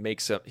that he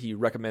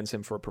recommends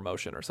him for a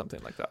promotion or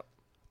something like that.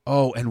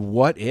 Oh, and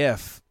what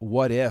if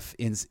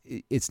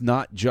it's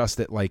not just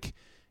that, like,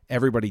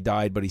 everybody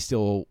died, but he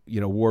still,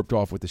 warped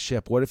off with the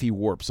ship? What if he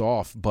warps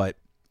off, but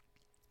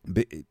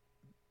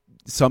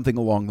something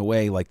along the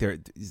way, like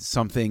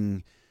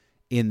something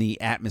in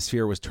the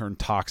atmosphere was turned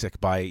toxic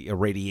by a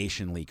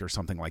radiation leak or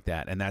something like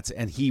that,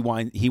 and he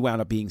wound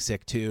up being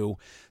sick too.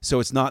 So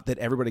it's not that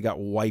everybody got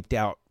wiped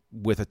out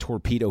with a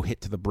torpedo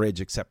hit to the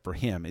bridge except for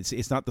him.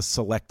 It's not the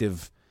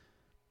selective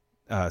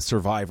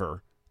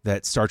survivor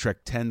that Star Trek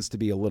tends to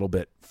be a little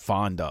bit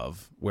fond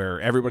of, where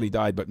everybody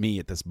died but me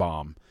at this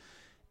bomb.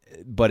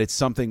 But it's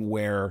something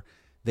where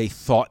they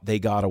thought they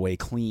got away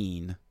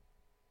clean,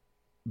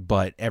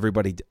 but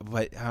everybody.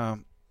 But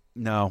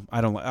no,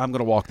 I don't. I'm going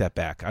to walk that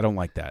back. I don't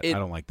like that. I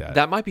don't like that.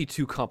 That might be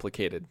too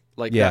complicated.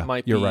 Like, yeah, that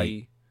might you're be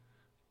right.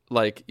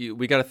 Like,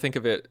 we got to think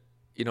of it.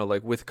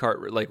 Like with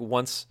Cartwright, like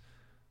once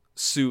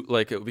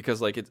because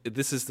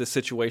this is the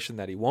situation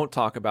that he won't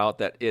talk about.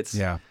 That it's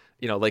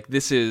like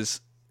this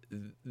is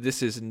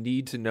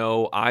need to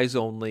know, eyes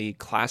only,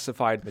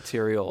 classified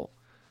material.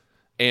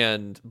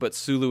 But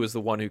Sulu is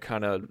the one who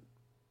kind of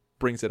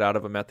brings it out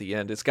of him at the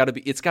end. It's got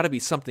to be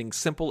something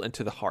simple and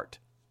to the heart.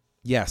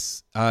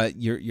 Yes,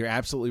 you're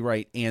absolutely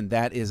right, and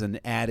that is an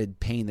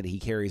added pain that he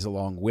carries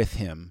along with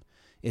him.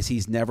 Is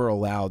he's never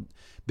allowed,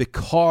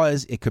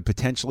 because it could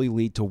potentially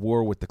lead to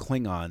war with the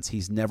Klingons,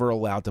 he's never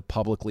allowed to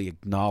publicly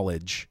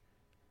acknowledge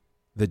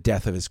the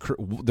death of his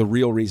crew, the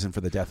real reason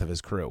for the death of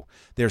his crew.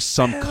 There's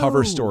some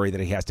cover story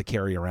that he has to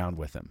carry around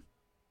with him.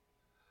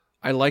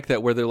 I like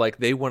that, where they're like,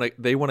 they want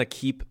to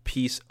keep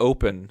peace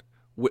open.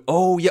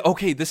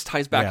 This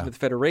ties back to the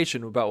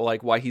Federation about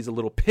like why he's a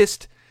little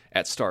pissed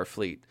at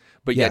Starfleet,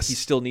 but yet he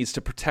still needs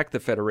to protect the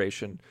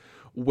Federation,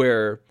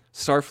 where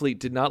Starfleet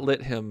did not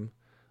let him,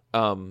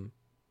 the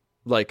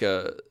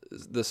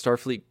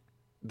Starfleet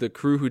the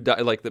crew who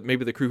died, like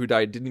maybe the crew who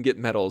died didn't get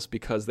medals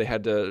because they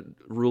had to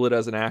rule it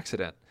as an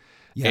accident.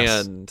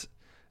 Yes.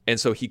 And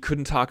so he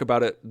couldn't talk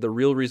about it, the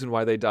real reason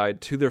why they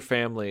died, to their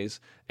families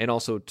and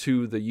also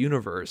to the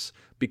universe,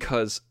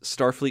 because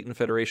Starfleet and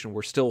Federation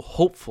were still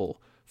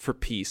hopeful for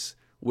peace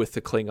with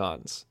the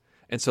Klingons.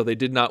 And so they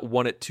did not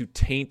want it to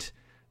taint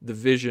the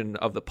vision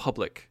of the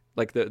public,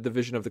 like the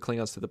vision of the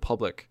Klingons to the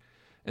public,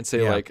 and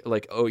say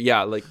oh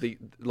yeah, like the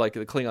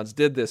Klingons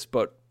did this,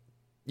 but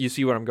you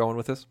see where I'm going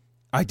with this?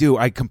 I do.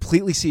 I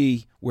completely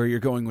see where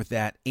you're going with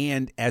that.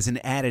 And as an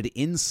added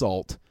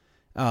insult,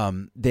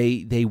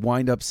 they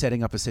wind up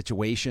setting up a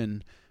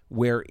situation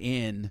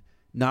wherein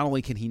not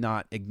only can he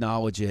not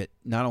acknowledge it,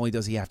 not only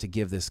does he have to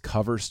give this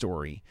cover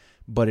story,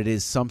 but it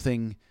is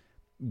something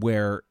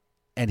where,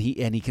 and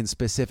he can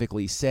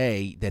specifically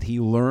say that he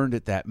learned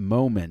at that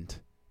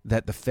moment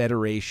that the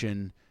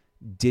Federation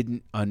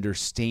didn't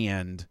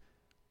understand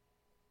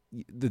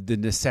the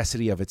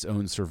necessity of its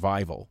own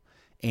survival.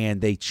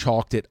 And they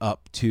chalked it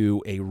up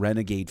to a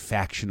renegade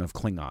faction of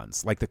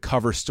Klingons. Like the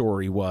cover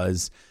story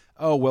was,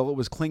 oh, well, it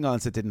was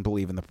Klingons that didn't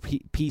believe in the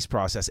peace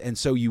process. And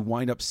so you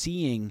wind up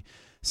seeing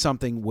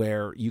something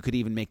where you could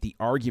even make the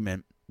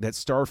argument that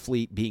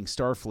Starfleet, being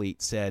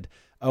Starfleet, said,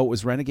 oh, it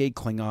was renegade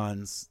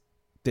Klingons.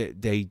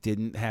 They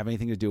didn't have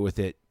anything to do with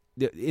it.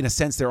 In a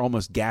sense, they're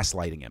almost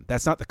gaslighting him.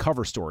 That's not the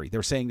cover story.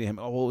 They're saying to him,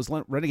 oh, well, it was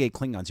renegade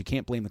Klingons. You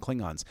can't blame the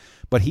Klingons.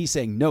 But he's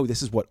saying, no,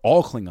 this is what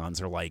all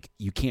Klingons are like.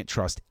 You can't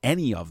trust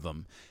any of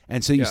them.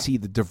 And so you see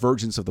the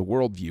divergence of the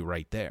worldview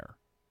right there.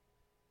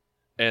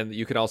 And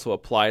you can also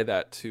apply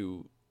that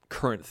to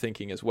current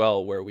thinking as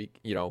well, where we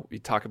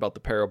talk about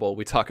the parable,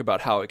 we talk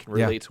about how it can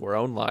relate to our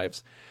own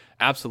lives.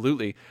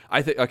 Absolutely.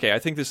 I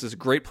think this is a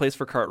great place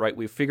for Cartwright.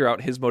 We figure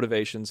out his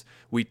motivations.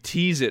 We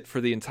tease it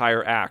for the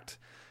entire act.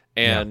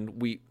 And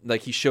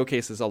he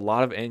showcases a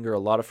lot of anger, a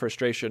lot of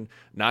frustration,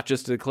 not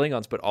just to the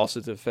Klingons, but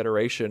also to the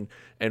Federation,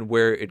 and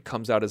where it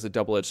comes out as a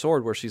double-edged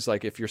sword, where she's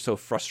like, if you're so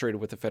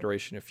frustrated with the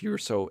Federation, if you're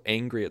so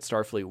angry at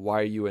Starfleet, why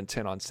are you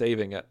intent on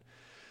saving it?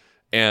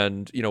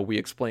 And, we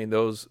explain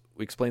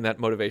that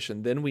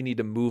motivation. Then we need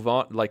to move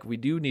on. Like, we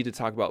do need to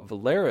talk about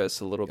Valeris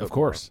a little bit. Of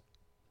course. More.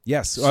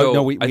 Yes. So,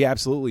 no, we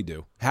absolutely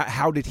do.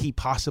 How did he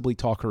possibly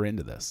talk her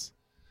into this?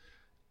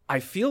 I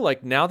feel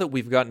like now that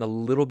we've gotten a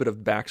little bit of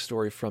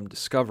backstory from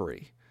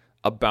Discovery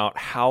about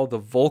how the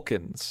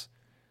Vulcans,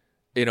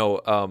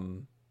 interacted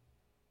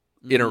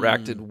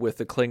with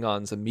the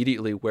Klingons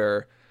immediately,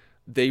 where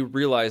they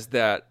realized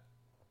that,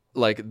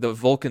 like, the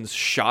Vulcans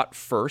shot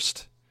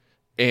first,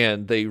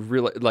 and they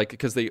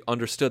because they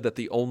understood that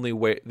the only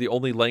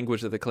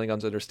language that the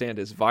Klingons understand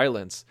is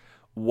violence.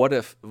 What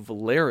if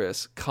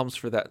Valeris comes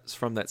from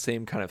that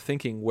same kind of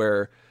thinking,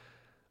 where,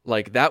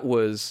 like, that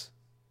was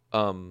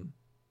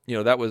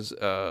that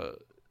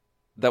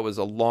was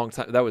a long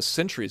time. That was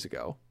centuries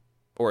ago,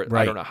 or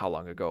I don't know how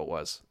long ago it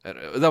was.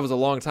 That was a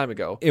long time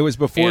ago. It was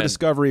before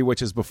Discovery,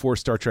 which is before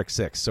Star Trek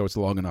VI, so it's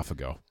long enough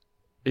ago.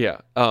 Yeah.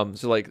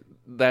 So, like,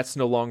 that's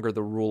no longer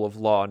the rule of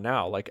law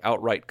now. Like,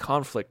 outright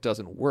conflict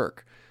doesn't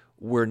work.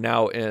 We're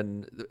now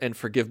in, and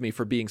forgive me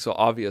for being so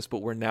obvious,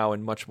 but we're now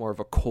in much more of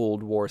a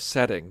Cold War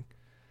setting.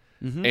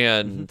 Mm-hmm.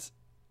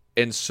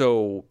 And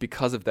so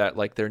because of that,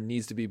 like, there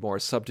needs to be more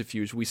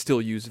subterfuge. We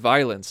still use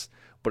violence,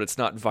 but it's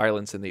not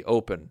violence in the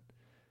open.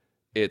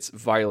 It's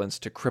violence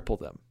to cripple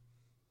them.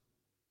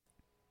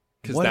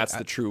 Because that's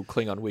the true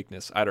Klingon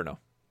weakness. I don't know.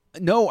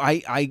 No,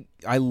 I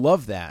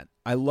love that.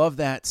 I love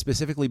that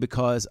specifically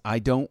because I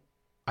don't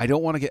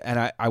want to get,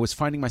 and I was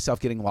finding myself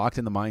getting locked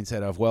in the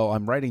mindset of, well,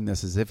 I'm writing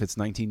this as if it's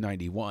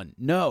 1991.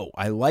 No,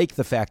 I like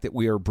the fact that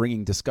we are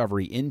bringing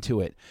Discovery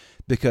into it,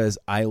 because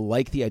I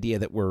like the idea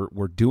that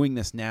we're doing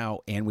this now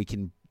and we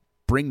can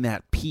bring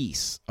that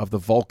piece of the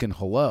Vulcan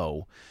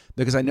hello,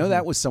 because I know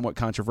that was somewhat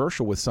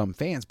controversial with some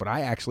fans, but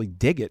I actually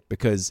dig it,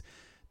 because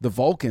the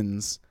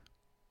Vulcans,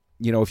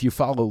 if you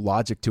follow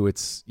logic to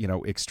its,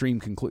 extreme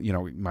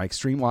my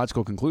extreme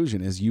logical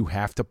conclusion is you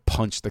have to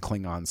punch the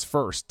Klingons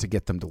first to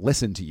get them to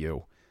listen to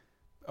you.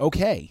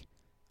 Okay.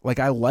 Like,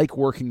 I like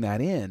working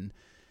that in,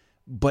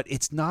 but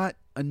it's not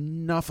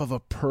enough of a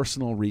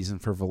personal reason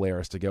for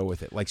Valeris to go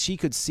with it. Like, she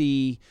could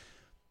see,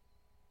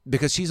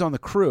 because she's on the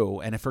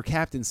crew, and if her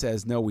captain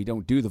says, no, we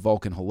don't do the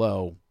Vulcan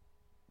hello,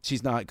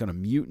 she's not going to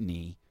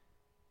mutiny,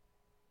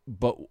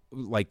 but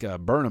like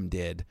Burnham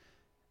did.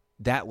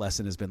 That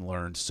lesson has been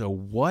learned. So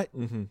what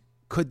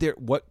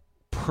what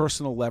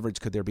personal leverage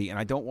could there be? And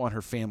I don't want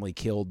her family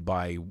killed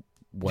by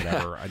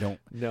whatever. I don't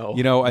no.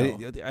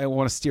 I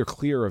want to steer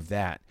clear of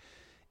that.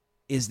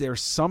 Is there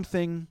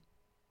something,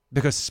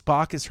 because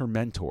Spock is her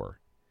mentor?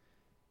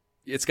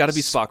 It's got to be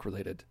Spock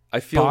related.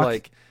 I feel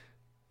like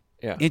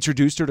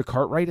introduced her to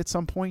Cartwright at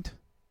some point.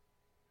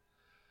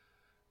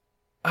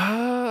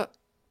 I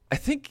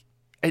think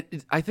I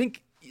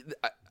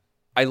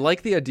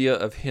like the idea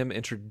of him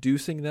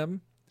introducing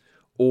them,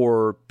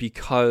 or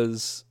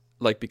because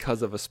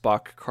of a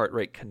Spock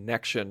Cartwright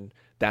connection,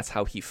 that's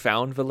how he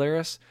found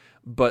Valeris.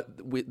 But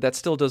that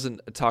still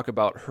doesn't talk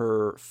about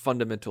her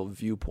fundamental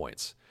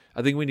viewpoints.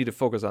 I think we need to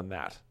focus on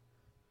that.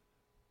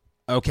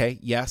 Okay.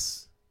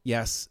 Yes.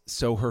 Yes.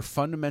 So her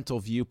fundamental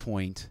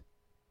viewpoint,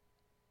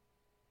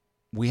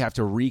 we have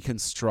to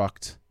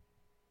reconstruct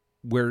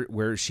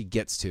where she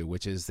gets to,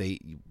 which is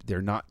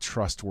they're not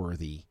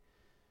trustworthy.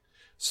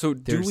 So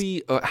do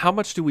we? How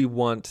much do we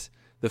want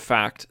the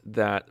fact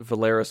that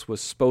Valeris was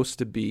supposed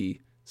to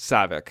be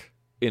Saavik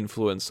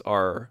influence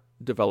our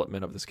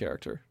development of this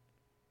character?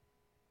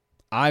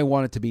 I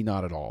want it to be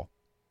not at all.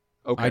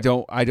 Okay. I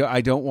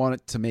don't want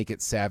it to make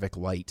it Saavik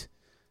light,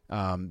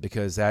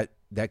 because that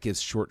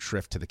gives short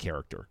shrift to the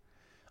character.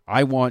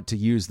 I want to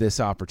use this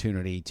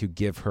opportunity to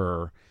give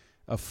her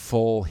a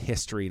full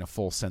history and a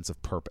full sense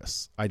of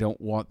purpose. I don't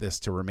want this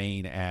to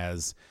remain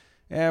as,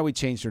 we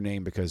changed her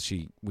name because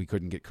we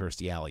couldn't get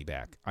Kirstie Alley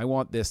back. I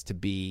want this to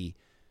be,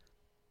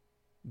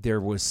 there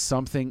was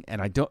something,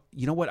 and I don't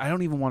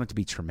even want it to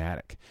be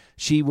traumatic.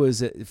 She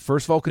was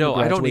first Vulcan. No,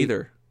 I don't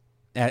either.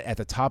 At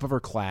the top of her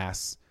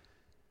class.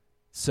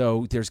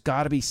 So there's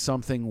got to be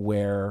something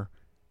where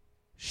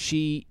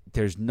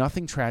there's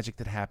nothing tragic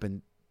that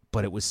happened,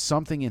 but it was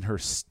something in her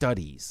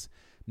studies.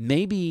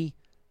 Maybe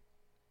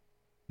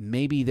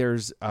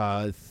there's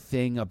a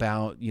thing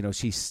about,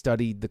 she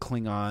studied the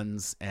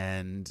Klingons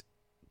and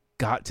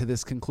got to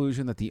this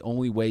conclusion that the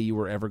only way you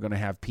were ever going to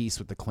have peace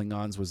with the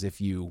Klingons was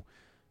if you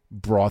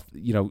brought,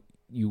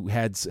 you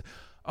had,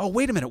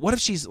 wait a minute, what if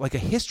she's like a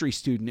history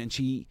student and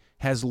she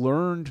has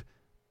learned,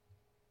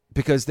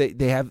 because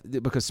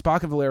because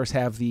Spock and Valeris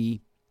have the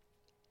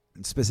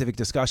specific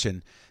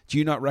discussion, do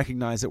you not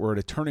recognize that we're at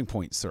a turning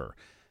point, sir?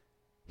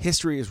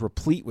 History is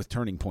replete with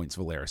turning points,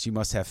 Valeris. You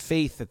must have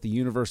faith that the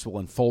universe will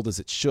unfold as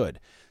it should.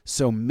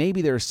 So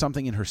maybe there's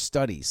something in her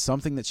studies,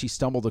 something that she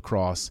stumbled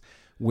across,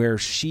 where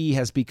she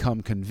has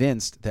become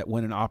convinced that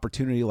when an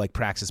opportunity like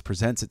Praxis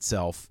presents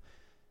itself,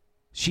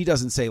 she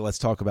doesn't say, let's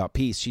talk about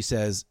peace. She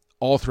says,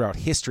 all throughout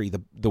history,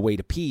 the way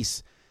to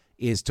peace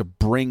is to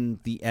bring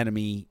the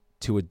enemy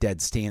to a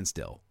dead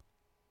standstill.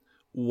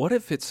 What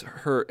if it's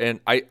her?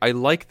 And I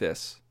like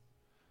this.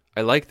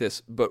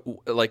 But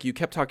like you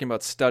kept talking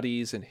about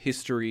studies and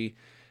history,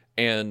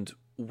 and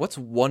what's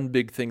one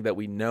big thing that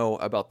we know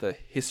about the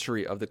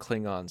history of the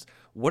Klingons?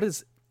 What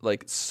is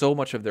like so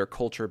much of their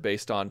culture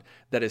based on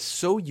that is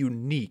so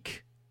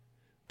unique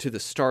to the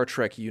Star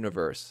Trek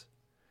universe?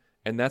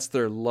 And that's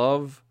their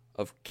love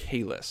of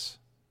Kahless.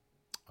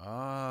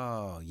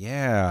 Oh,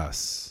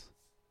 yes.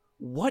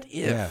 What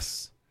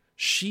if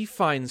she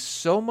finds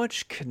so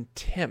much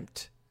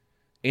contempt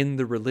in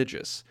the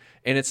religious?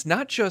 And it's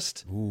not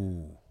just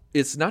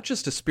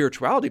a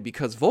spirituality,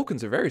 because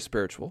Vulcans are very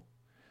spiritual.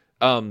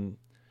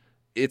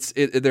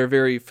 They're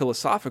very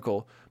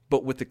philosophical,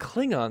 but with the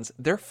Klingons,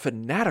 they're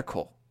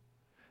fanatical.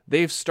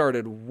 They've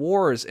started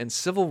wars and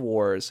civil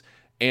wars,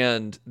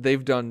 and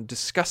they've done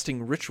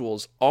disgusting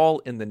rituals all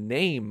in the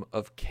name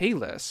of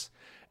Kahless.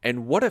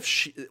 And what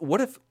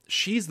if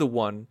she's the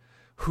one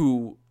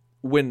who,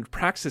 when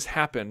Praxis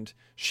happened,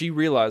 she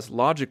realized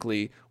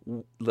logically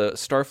the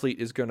Starfleet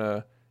is going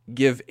to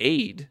give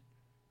aid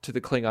to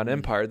the Klingon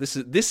Empire. This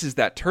is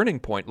that turning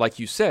point. Like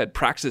you said,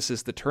 Praxis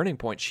is the turning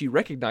point. She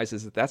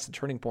recognizes that that's the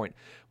turning point,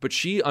 but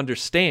she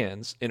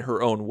understands in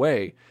her own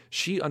way,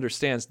 she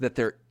understands that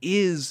there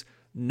is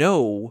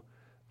no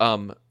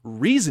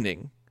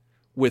reasoning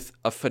with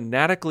a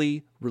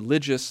fanatically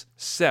religious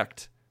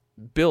sect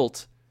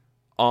built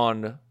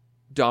on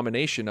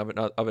domination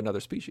of another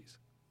species.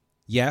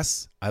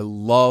 Yes, I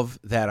love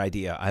that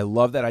idea. I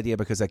love that idea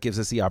because that gives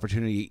us the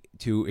opportunity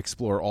to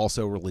explore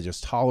also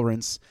religious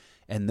tolerance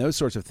and those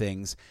sorts of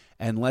things.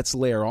 And let's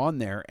layer on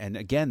there. And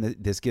again,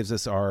 this gives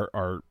us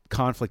our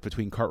conflict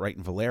between Cartwright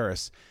and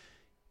Valeris.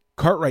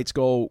 Cartwright's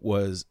goal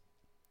was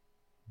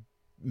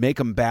make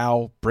them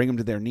bow, bring them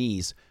to their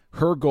knees.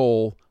 Her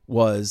goal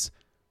was,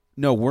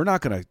 no, we're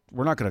not going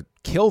to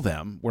kill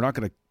them. We're not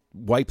going to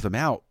wipe them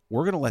out.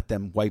 We're going to let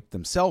them wipe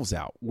themselves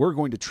out. We're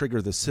going to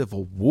trigger the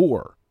civil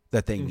war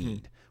that they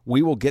need.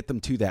 We will get them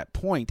to that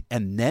point,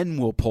 and then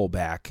we'll pull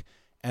back,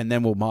 and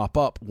then we'll mop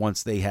up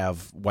once they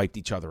have wiped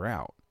each other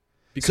out.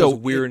 Because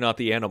we're not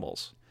the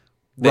animals.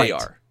 They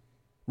are.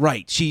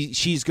 Right.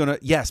 She's gonna,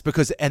 yes,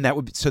 because, and that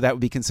would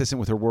be consistent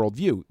with her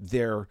worldview.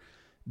 They're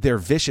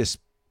vicious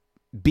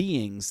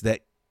beings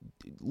that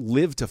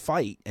live to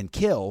fight and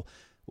kill.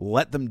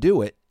 Let them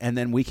do it, and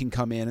then we can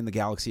come in and the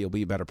galaxy will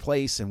be a better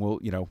place, and we'll,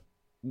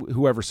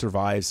 whoever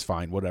survives,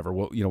 fine, whatever.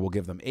 We'll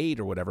give them aid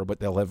or whatever, but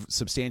they'll have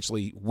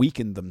substantially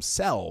weakened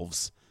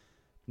themselves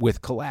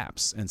with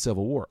collapse and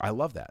civil war. I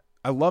love that.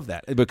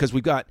 Because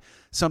we've got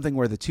something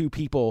where the two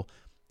people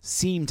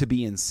seem to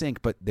be in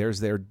sync, but there's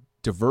their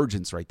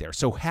divergence right there.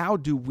 So how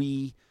do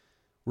we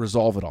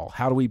resolve it all?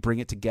 How do we bring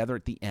it together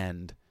at the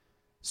end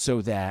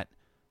so that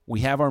we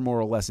have our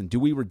moral lesson? Do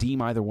we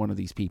redeem either one of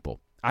these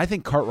people? I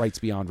think Cartwright's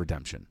beyond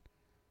redemption.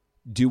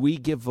 Do we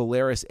give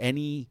Valeris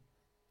any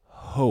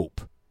hope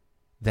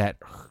that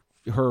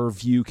her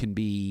view can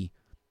be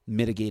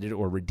mitigated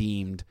or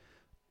redeemed?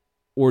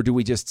 Or do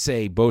we just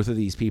say both of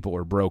these people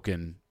are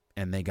broken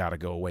and they got to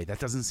go away? That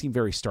doesn't seem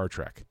very Star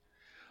Trek.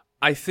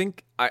 I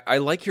think I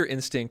like your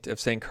instinct of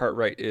saying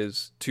Cartwright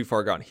is too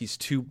far gone. He's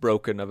too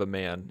broken of a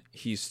man.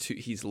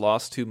 He's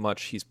lost too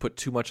much. He's put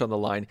too much on the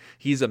line.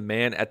 He's a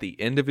man at the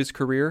end of his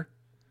career.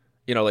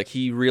 You know, like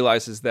he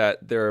realizes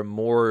that there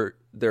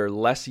are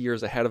less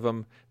years ahead of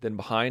him than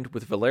behind.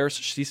 With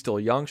Valeris, she's still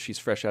young. She's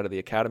fresh out of the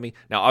academy.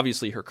 Now,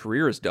 obviously, her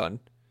career is done.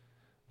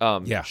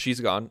 She's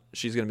gone.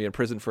 She's going to be in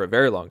prison for a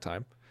very long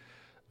time.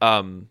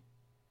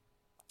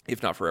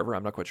 If not forever,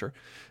 I'm not quite sure.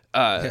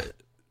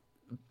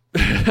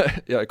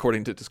 Yeah,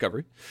 according to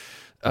Discovery.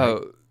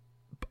 Right.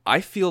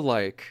 I feel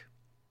like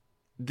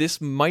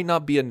this might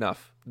not be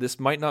enough. This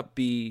might not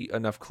be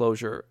enough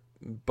closure,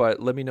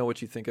 but let me know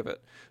what you think of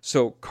it.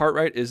 So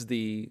Cartwright is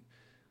the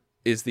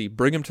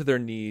bring them to their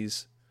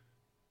knees,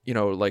 you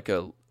know, like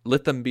a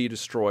let them be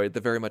destroyed,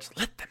 the very much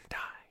let them die.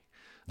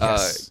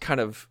 Yes. Kind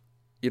of,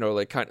 you know,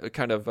 like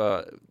kind of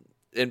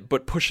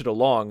but push it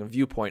along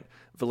viewpoint.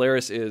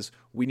 Valeris is,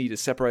 we need to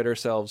separate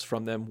ourselves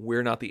from them.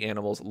 We're not the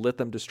animals. Let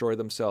them destroy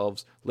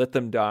themselves. Let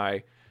them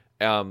die.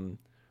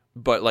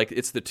 But like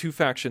it's the two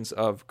factions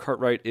of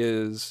Cartwright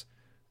is,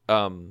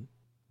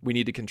 we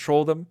need to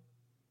control them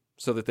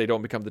so that they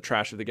don't become the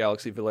trash of the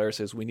galaxy. Valeris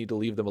is, we need to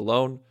leave them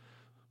alone,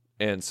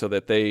 and so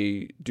that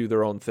they do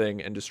their own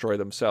thing and destroy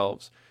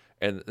themselves.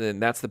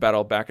 And that's the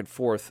battle back and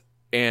forth.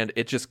 And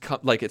it just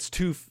like it's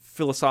two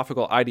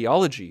philosophical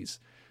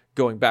ideologies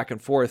going back and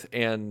forth,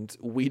 and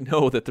we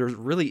know that there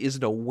really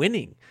is no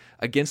winning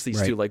against these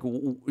two. Like,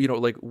 you know,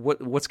 like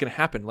what's going to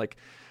happen? Like,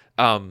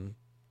 you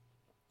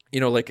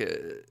know, like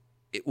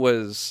it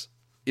was,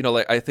 you know,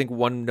 like I think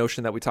one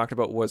notion that we talked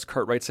about was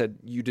Cartwright said,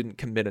 you didn't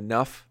commit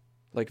enough.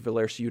 Like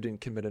Valeris, you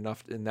didn't commit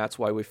enough, and that's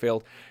why we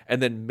failed. And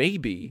then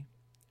maybe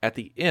at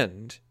the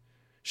end,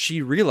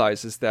 she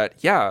realizes that,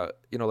 yeah,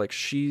 you know, like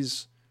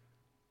she's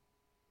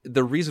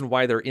the reason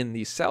why they're in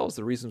these cells,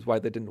 the reasons why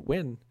they didn't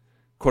win,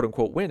 quote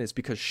unquote win, is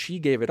because she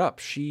gave it up.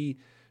 She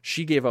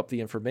gave up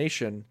the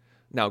information.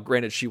 Now,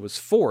 granted, she was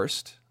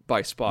forced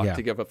by Spock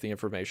to give up the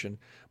information,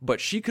 but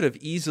she could have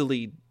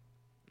easily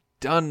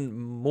done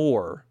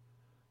more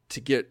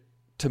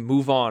to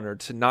move on, or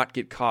to not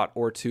get caught,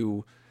 or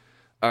to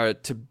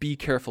be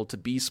careful, to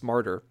be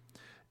smarter.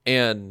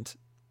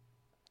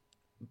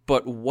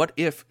 But what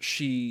if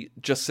she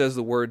just says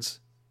the words,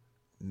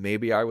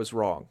 maybe I was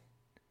wrong,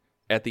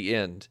 at the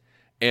end,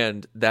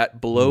 and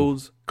that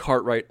blows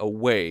Cartwright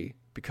away,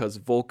 because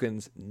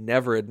Vulcans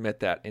never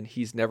admit that, and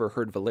he's never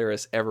heard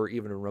Valeris ever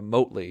even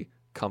remotely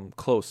come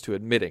close to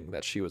admitting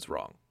that she was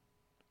wrong.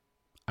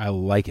 I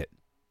like it.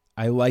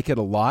 I like it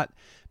a lot,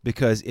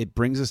 because it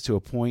brings us to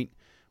a point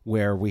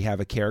where we have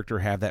a character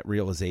have that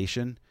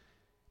realization,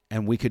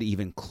 and we could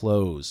even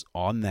close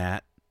on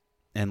that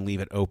and leave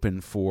it open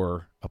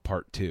for a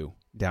part 2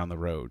 down the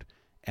road.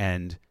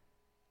 And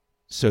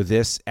so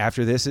this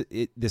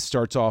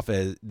starts off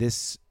as,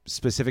 this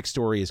specific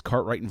story is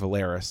Cartwright and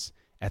Valeris.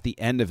 At the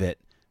end of it,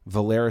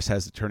 Valeris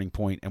has the turning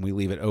point, and we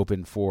leave it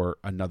open for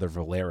another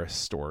Valeris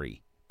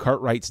story.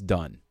 Cartwright's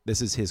done.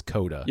 This is his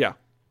coda. Yeah,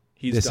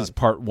 this is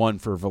part 1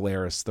 for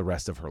Valeris the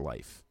rest of her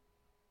life.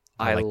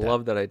 I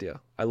love that idea.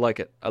 I like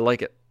it.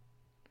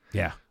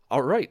 Yeah.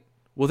 All right.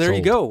 Well, there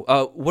you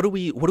go. What do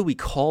we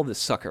call this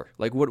sucker?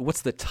 Like,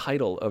 what's the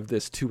title of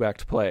this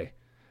 2-act play?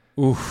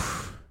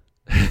 Oof.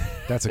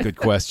 That's a good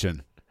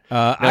question.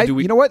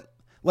 You know what?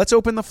 Let's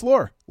open the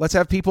floor. Let's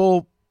have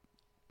people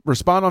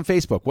respond on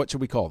Facebook. What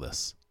should we call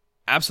this?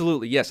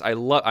 Absolutely. Yes.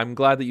 I'm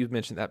glad that you've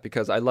mentioned that,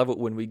 because I love it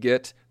when we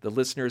get the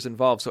listeners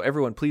involved. So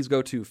everyone, please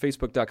go to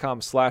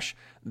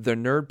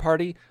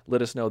facebook.com/thenerdparty.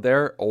 Let us know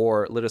there,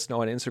 or let us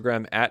know on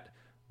Instagram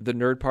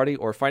 @thenerdparty,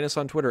 or find us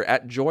on Twitter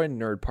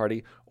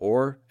 @joinnerdparty.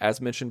 Or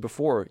as mentioned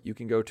before, you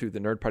can go to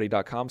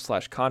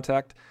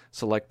thenerdparty.com/contact,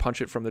 select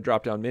punch it from the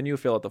drop-down menu,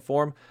 fill out the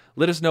form.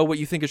 Let us know what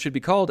you think it should be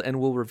called, and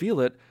we'll reveal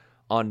it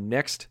on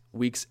next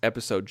week's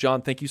episode.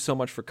 John, thank you so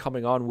much for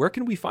coming on. Where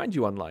can we find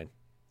you online?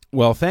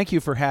 Well, thank you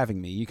for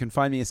having me. You can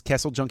find me as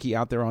Kessel Junkie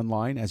out there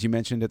online. As you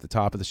mentioned at the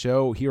top of the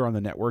show, here on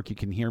the network, you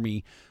can hear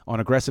me on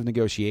Aggressive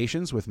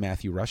Negotiations with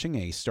Matthew Rushing,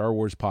 a Star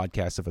Wars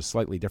podcast of a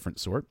slightly different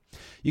sort.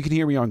 You can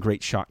hear me on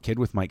Great Shot Kid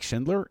with Mike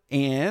Schindler,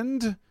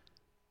 and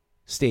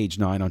Stage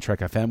 9 on Trek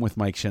FM with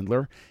Mike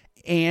Schindler.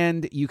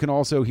 And you can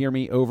also hear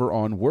me over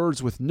on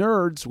Words with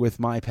Nerds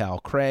with my pal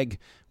Craig,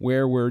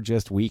 where we're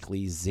just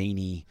weekly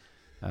zany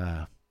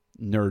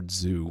nerd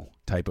zoo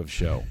type of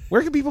show.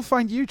 Where can people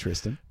find you,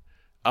 Tristan?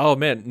 Oh,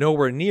 man,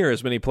 nowhere near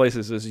as many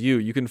places as you.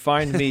 You can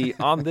find me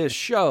on this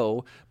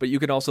show, but you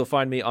can also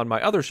find me on my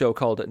other show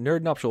called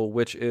Nerd Nuptial,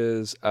 which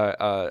is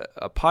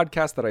a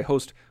podcast that I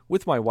host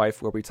with my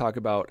wife, where we talk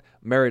about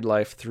married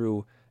life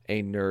through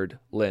a nerd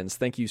lens.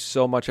 Thank you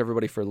so much,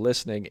 everybody, for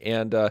listening.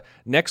 And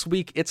next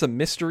week, it's a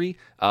mystery.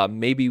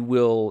 Maybe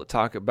we'll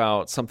talk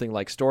about something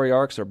like story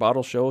arcs or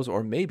bottle shows,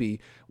 or maybe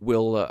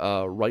we'll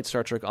write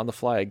Star Trek on the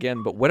fly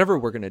again. But whatever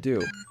we're going to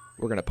do,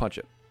 we're going to punch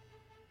it.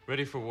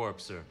 Ready for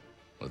warp, sir.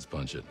 Let's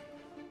punch it.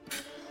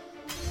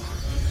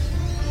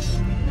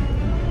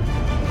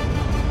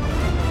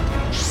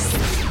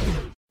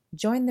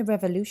 Join the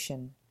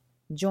revolution.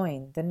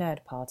 Join the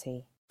Nerd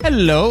Party.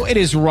 Hello, it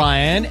is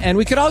Ryan, and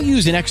we could all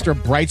use an extra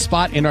bright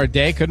spot in our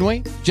day, couldn't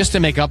we? Just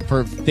to make up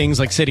for things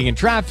like sitting in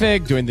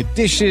traffic, doing the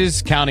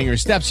dishes, counting your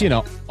steps,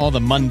 all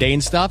the mundane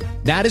stuff.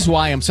 That is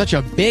why I'm such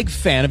a big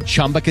fan of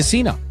Chumba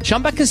Casino.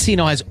 Chumba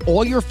Casino has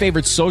all your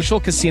favorite social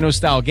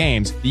casino-style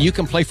games that you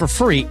can play for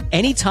free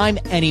anytime,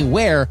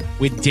 anywhere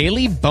with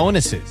daily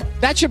bonuses.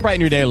 That should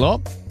brighten your day a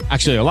little.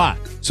 Actually, a lot.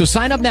 So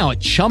sign up now at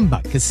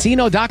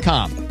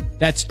ChumbaCasino.com.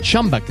 That's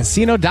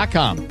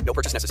ChumbaCasino.com. No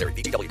purchase necessary.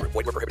 VGW Group.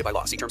 Void where prohibited by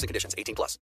law. See terms and conditions. 18+.